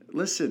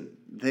 listen,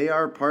 they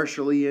are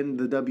partially in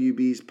the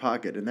WB's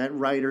pocket. And that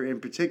writer in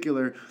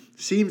particular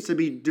seems to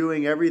be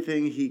doing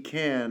everything he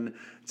can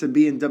to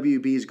be in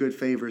WB's good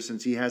favor,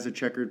 since he has a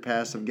checkered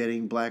past of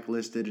getting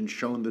blacklisted and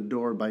shown the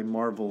door by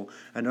Marvel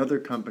and other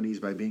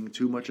companies by being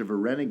too much of a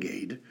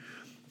renegade.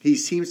 He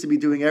seems to be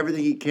doing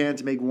everything he can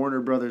to make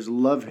Warner Brothers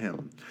love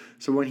him.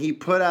 So when he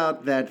put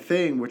out that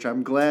thing, which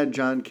I'm glad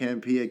John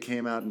Campea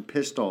came out and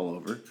pissed all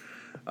over,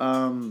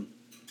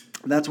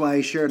 that's why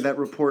I shared that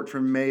report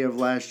from May of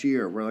last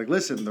year. We're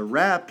listen, the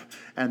rap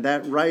and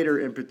that writer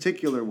in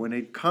particular, when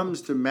it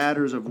comes to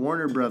matters of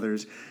Warner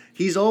Brothers,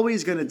 he's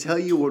always going to tell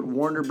you what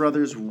Warner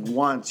Brothers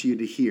wants you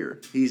to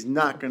hear. He's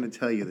not going to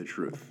tell you the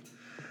truth.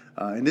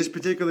 In this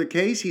particular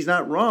case, he's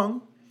not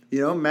wrong.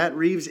 Matt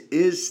Reeves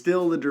is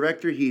still the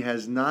director. He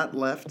has not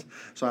left.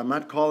 So I'm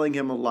not calling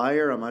him a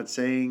liar. I'm not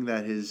saying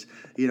that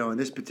in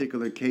this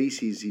particular case,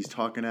 he's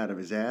talking out of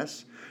his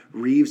ass.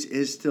 Reeves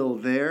is still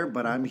there,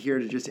 but I'm here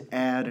to just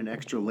add an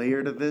extra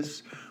layer to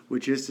this,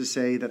 which is to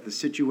say that the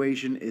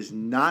situation is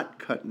not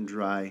cut and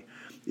dry.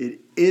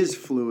 It is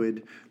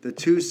fluid. The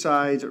two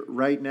sides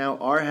right now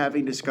are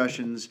having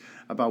discussions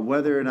about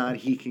whether or not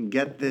he can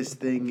get this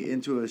thing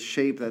into a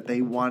shape that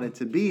they want it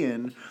to be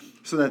in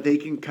so that they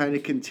can kind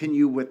of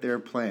continue with their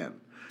plan.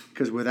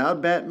 Because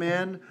without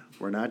Batman,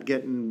 we're not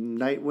getting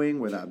Nightwing.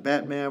 Without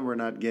Batman, we're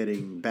not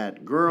getting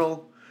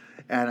Batgirl.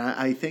 And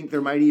I think there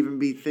might even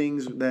be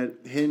things that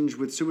hinge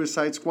with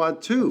Suicide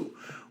Squad 2,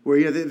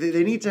 where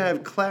they need to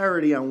have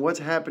clarity on what's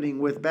happening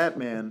with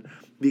Batman,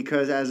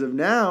 because as of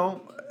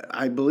now,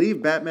 I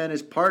believe Batman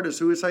is part of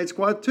Suicide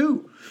Squad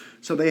 2.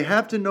 So they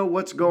have to know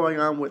what's going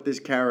on with this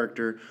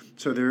character.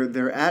 So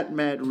they're at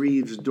Matt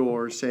Reeves'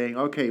 door saying,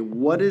 okay,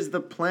 what is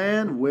the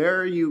plan? Where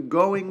are you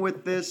going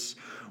with this?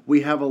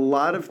 We have a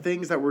lot of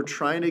things that we're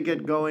trying to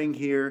get going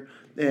here,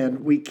 and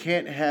we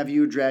can't have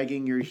you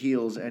dragging your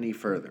heels any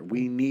further.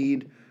 We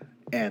need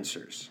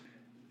answers.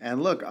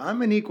 And look,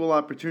 I'm an equal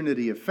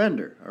opportunity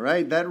offender, all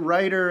right? That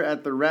writer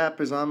at the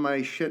Rap is on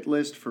my shit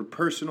list for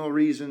personal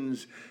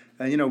reasons,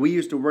 And, we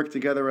used to work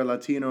together at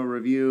Latino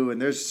Review,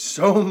 and there's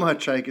so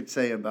much I could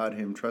say about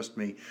him, trust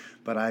me.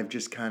 But I've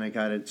just kind of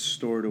got it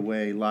stored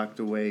away, locked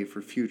away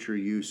for future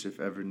use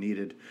if ever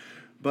needed.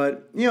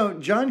 But,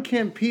 John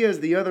Campea is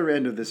the other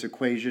end of this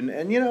equation.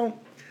 And,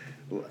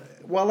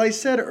 while I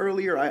said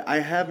earlier I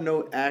have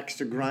no axe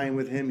to grind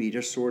with him, he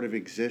just sort of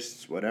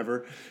exists,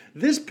 whatever.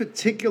 This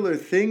particular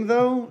thing,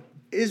 though,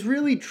 is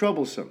really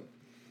troublesome.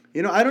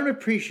 I don't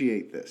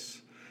appreciate this.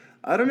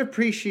 I don't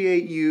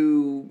appreciate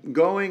you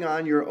going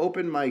on your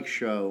open mic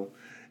show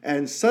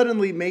and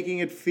suddenly making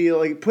it feel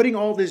like putting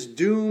all this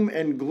doom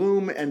and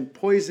gloom and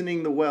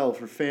poisoning the well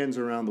for fans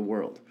around the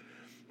world.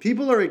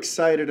 People are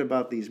excited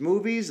about these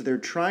movies. They're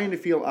trying to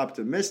feel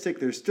optimistic.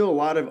 There's still a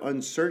lot of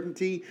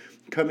uncertainty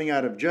coming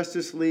out of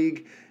Justice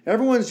League.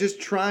 Everyone's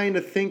just trying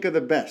to think of the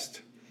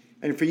best.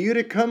 And for you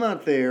to come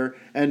out there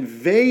and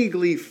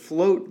vaguely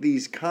float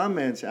these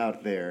comments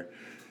out there,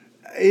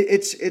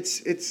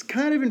 it's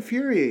kind of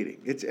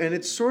infuriating.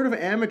 It's sort of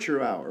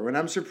amateur hour, and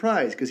I'm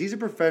surprised because he's a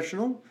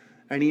professional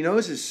and he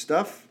knows his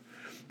stuff.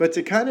 But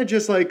to kind of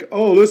just like,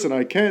 oh, listen,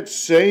 I can't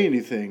say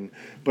anything,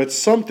 but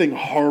something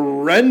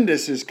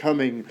horrendous is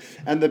coming,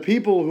 and the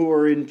people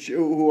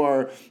who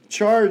are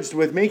charged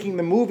with making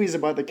the movies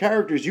about the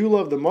characters you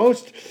love the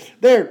most,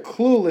 they're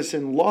clueless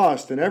and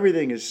lost, and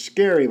everything is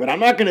scary. But I'm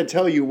not going to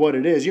tell you what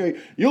it is.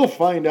 You'll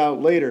find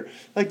out later.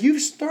 Like,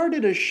 you've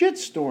started a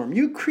shitstorm.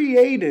 You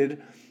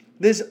created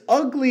this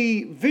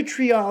ugly,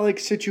 vitriolic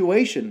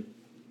situation,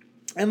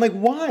 and like,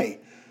 why?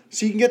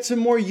 So you can get some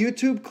more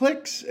YouTube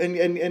clicks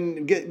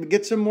and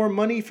get some more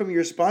money from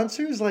your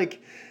sponsors?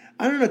 Like,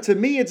 I don't know. To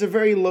me, it's a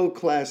very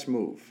low-class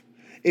move.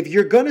 If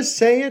you're going to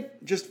say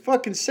it, just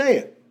fucking say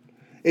it.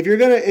 If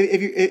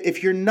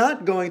you're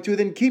not going to,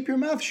 then keep your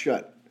mouth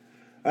shut.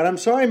 And I'm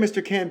sorry,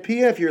 Mr.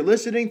 Campea, if you're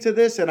listening to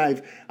this and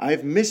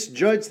I've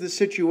misjudged the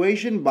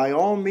situation, by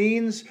all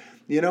means,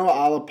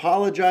 I'll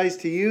apologize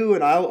to you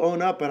and I'll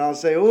own up and I'll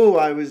say, oh,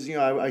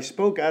 I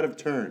spoke out of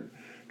turn.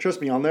 Trust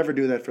me, I'll never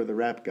do that for the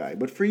rap guy.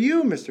 But for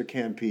you, Mr.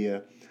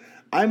 Campea,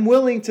 I'm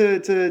willing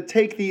to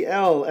take the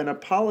L and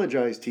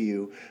apologize to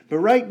you. But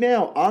right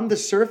now, on the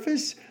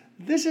surface,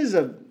 this is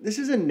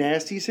a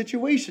nasty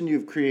situation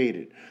you've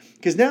created.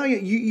 Because now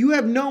you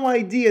have no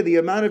idea the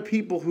amount of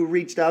people who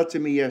reached out to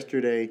me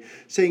yesterday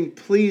saying,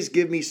 please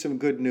give me some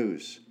good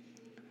news.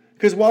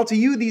 Because while to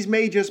you these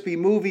may just be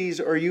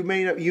movies, or you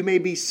may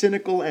be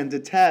cynical and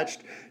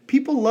detached,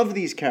 people love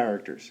these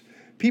characters.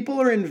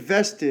 People are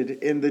invested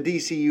in the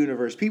DC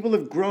universe. People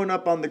have grown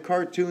up on the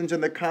cartoons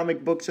and the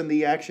comic books and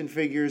the action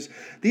figures.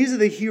 These are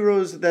the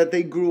heroes that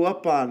they grew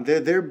up on.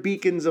 They're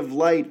beacons of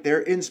light.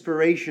 They're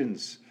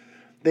inspirations.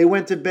 They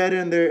went to bed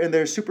in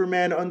their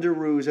Superman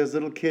underoos as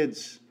little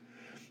kids.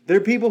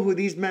 They're people who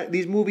these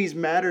movies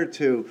matter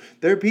to.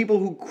 They're people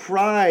who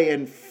cry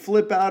and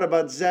flip out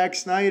about Zack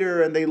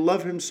Snyder, and they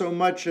love him so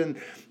much, and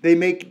they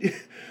make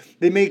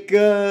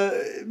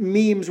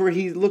memes where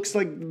he looks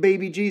like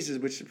baby Jesus,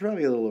 which is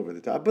probably a little over the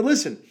top. But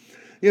listen,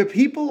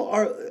 people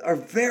are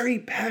very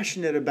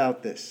passionate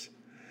about this.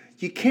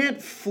 You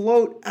can't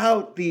float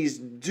out these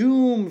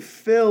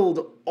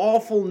doom-filled,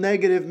 awful,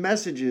 negative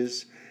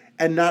messages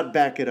and not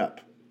back it up.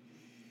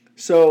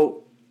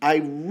 So I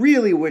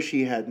really wish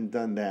he hadn't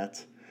done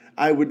that.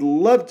 I would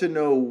love to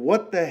know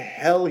what the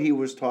hell he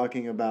was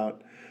talking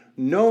about.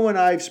 No one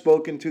I've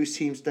spoken to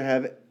seems to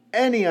have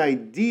any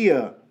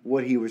idea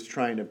what he was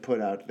trying to put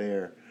out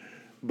there.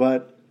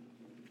 But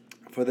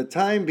for the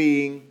time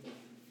being,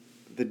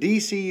 the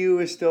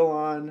DCU is still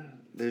on.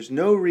 There's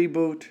no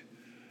reboot.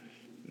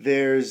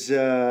 There's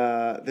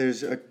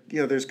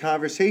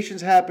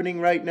conversations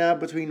happening right now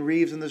between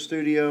Reeves and the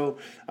studio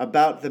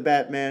about the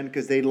Batman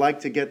because they'd like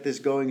to get this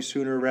going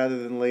sooner rather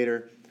than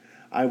later.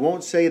 I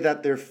won't say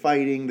that they're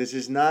fighting. This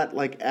is not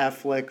like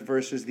Affleck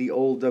versus the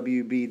old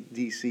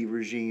WBDC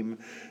regime.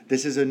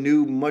 This is a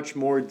new, much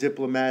more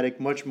diplomatic,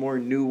 much more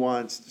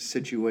nuanced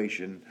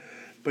situation.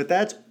 But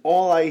that's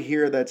all I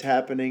hear that's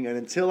happening. And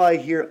until I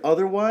hear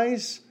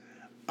otherwise,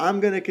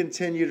 I'm going to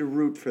continue to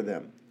root for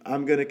them.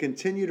 I'm going to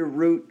continue to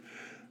root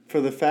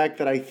for the fact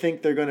that I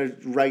think they're going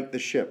to right the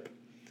ship.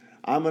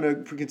 I'm going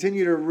to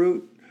continue to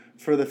root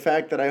for the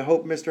fact that I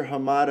hope Mr.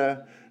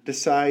 Hamada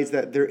decides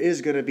that there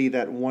is going to be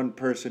that one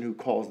person who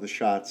calls the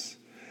shots,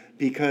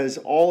 because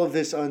all of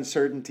this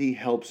uncertainty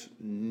helps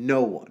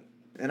no one.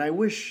 And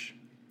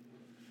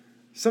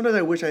sometimes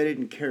I wish I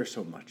didn't care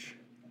so much.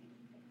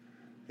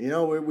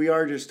 We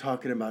are just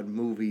talking about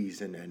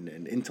movies and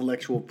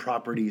intellectual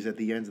properties at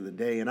the end of the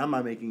day, and I'm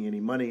not making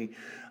any money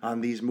on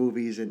these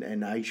movies,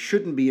 and I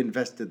shouldn't be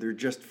invested. They're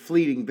just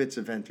fleeting bits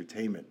of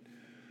entertainment.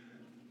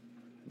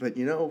 But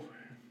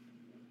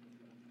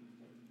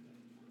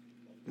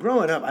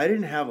growing up, I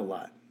didn't have a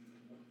lot.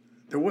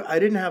 I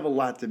didn't have a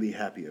lot to be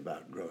happy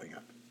about growing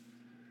up.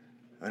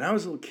 When I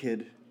was a little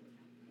kid,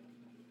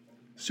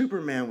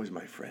 Superman was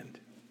my friend.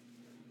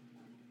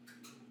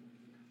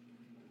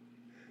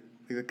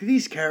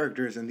 These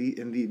characters and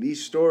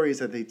these stories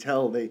that they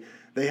tell, they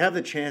have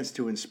the chance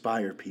to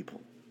inspire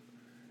people.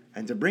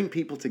 and to bring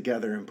people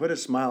together and put a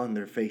smile on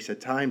their face at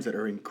times that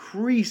are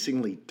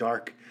increasingly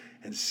dark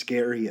and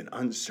scary and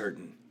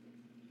uncertain.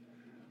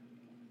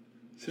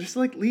 So just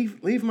like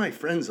leave my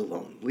friends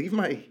alone. Leave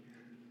my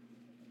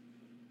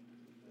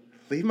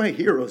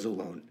heroes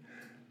alone.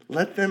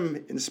 Let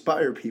them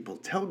inspire people.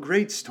 Tell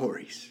great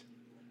stories.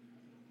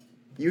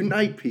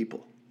 Unite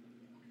people.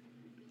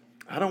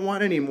 I don't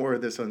want any more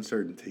of this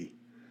uncertainty.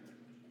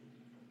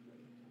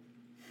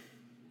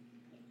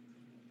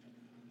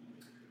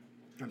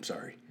 I'm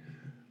sorry.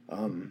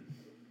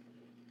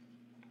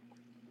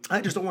 I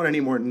just don't want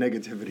any more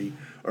negativity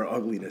or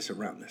ugliness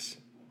around this.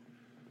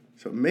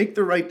 So make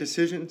the right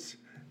decisions.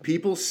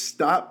 People,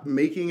 stop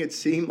making it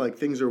seem like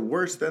things are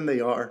worse than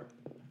they are.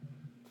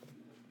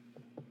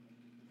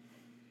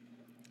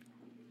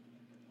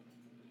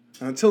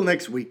 Until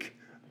next week,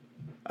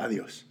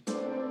 adios.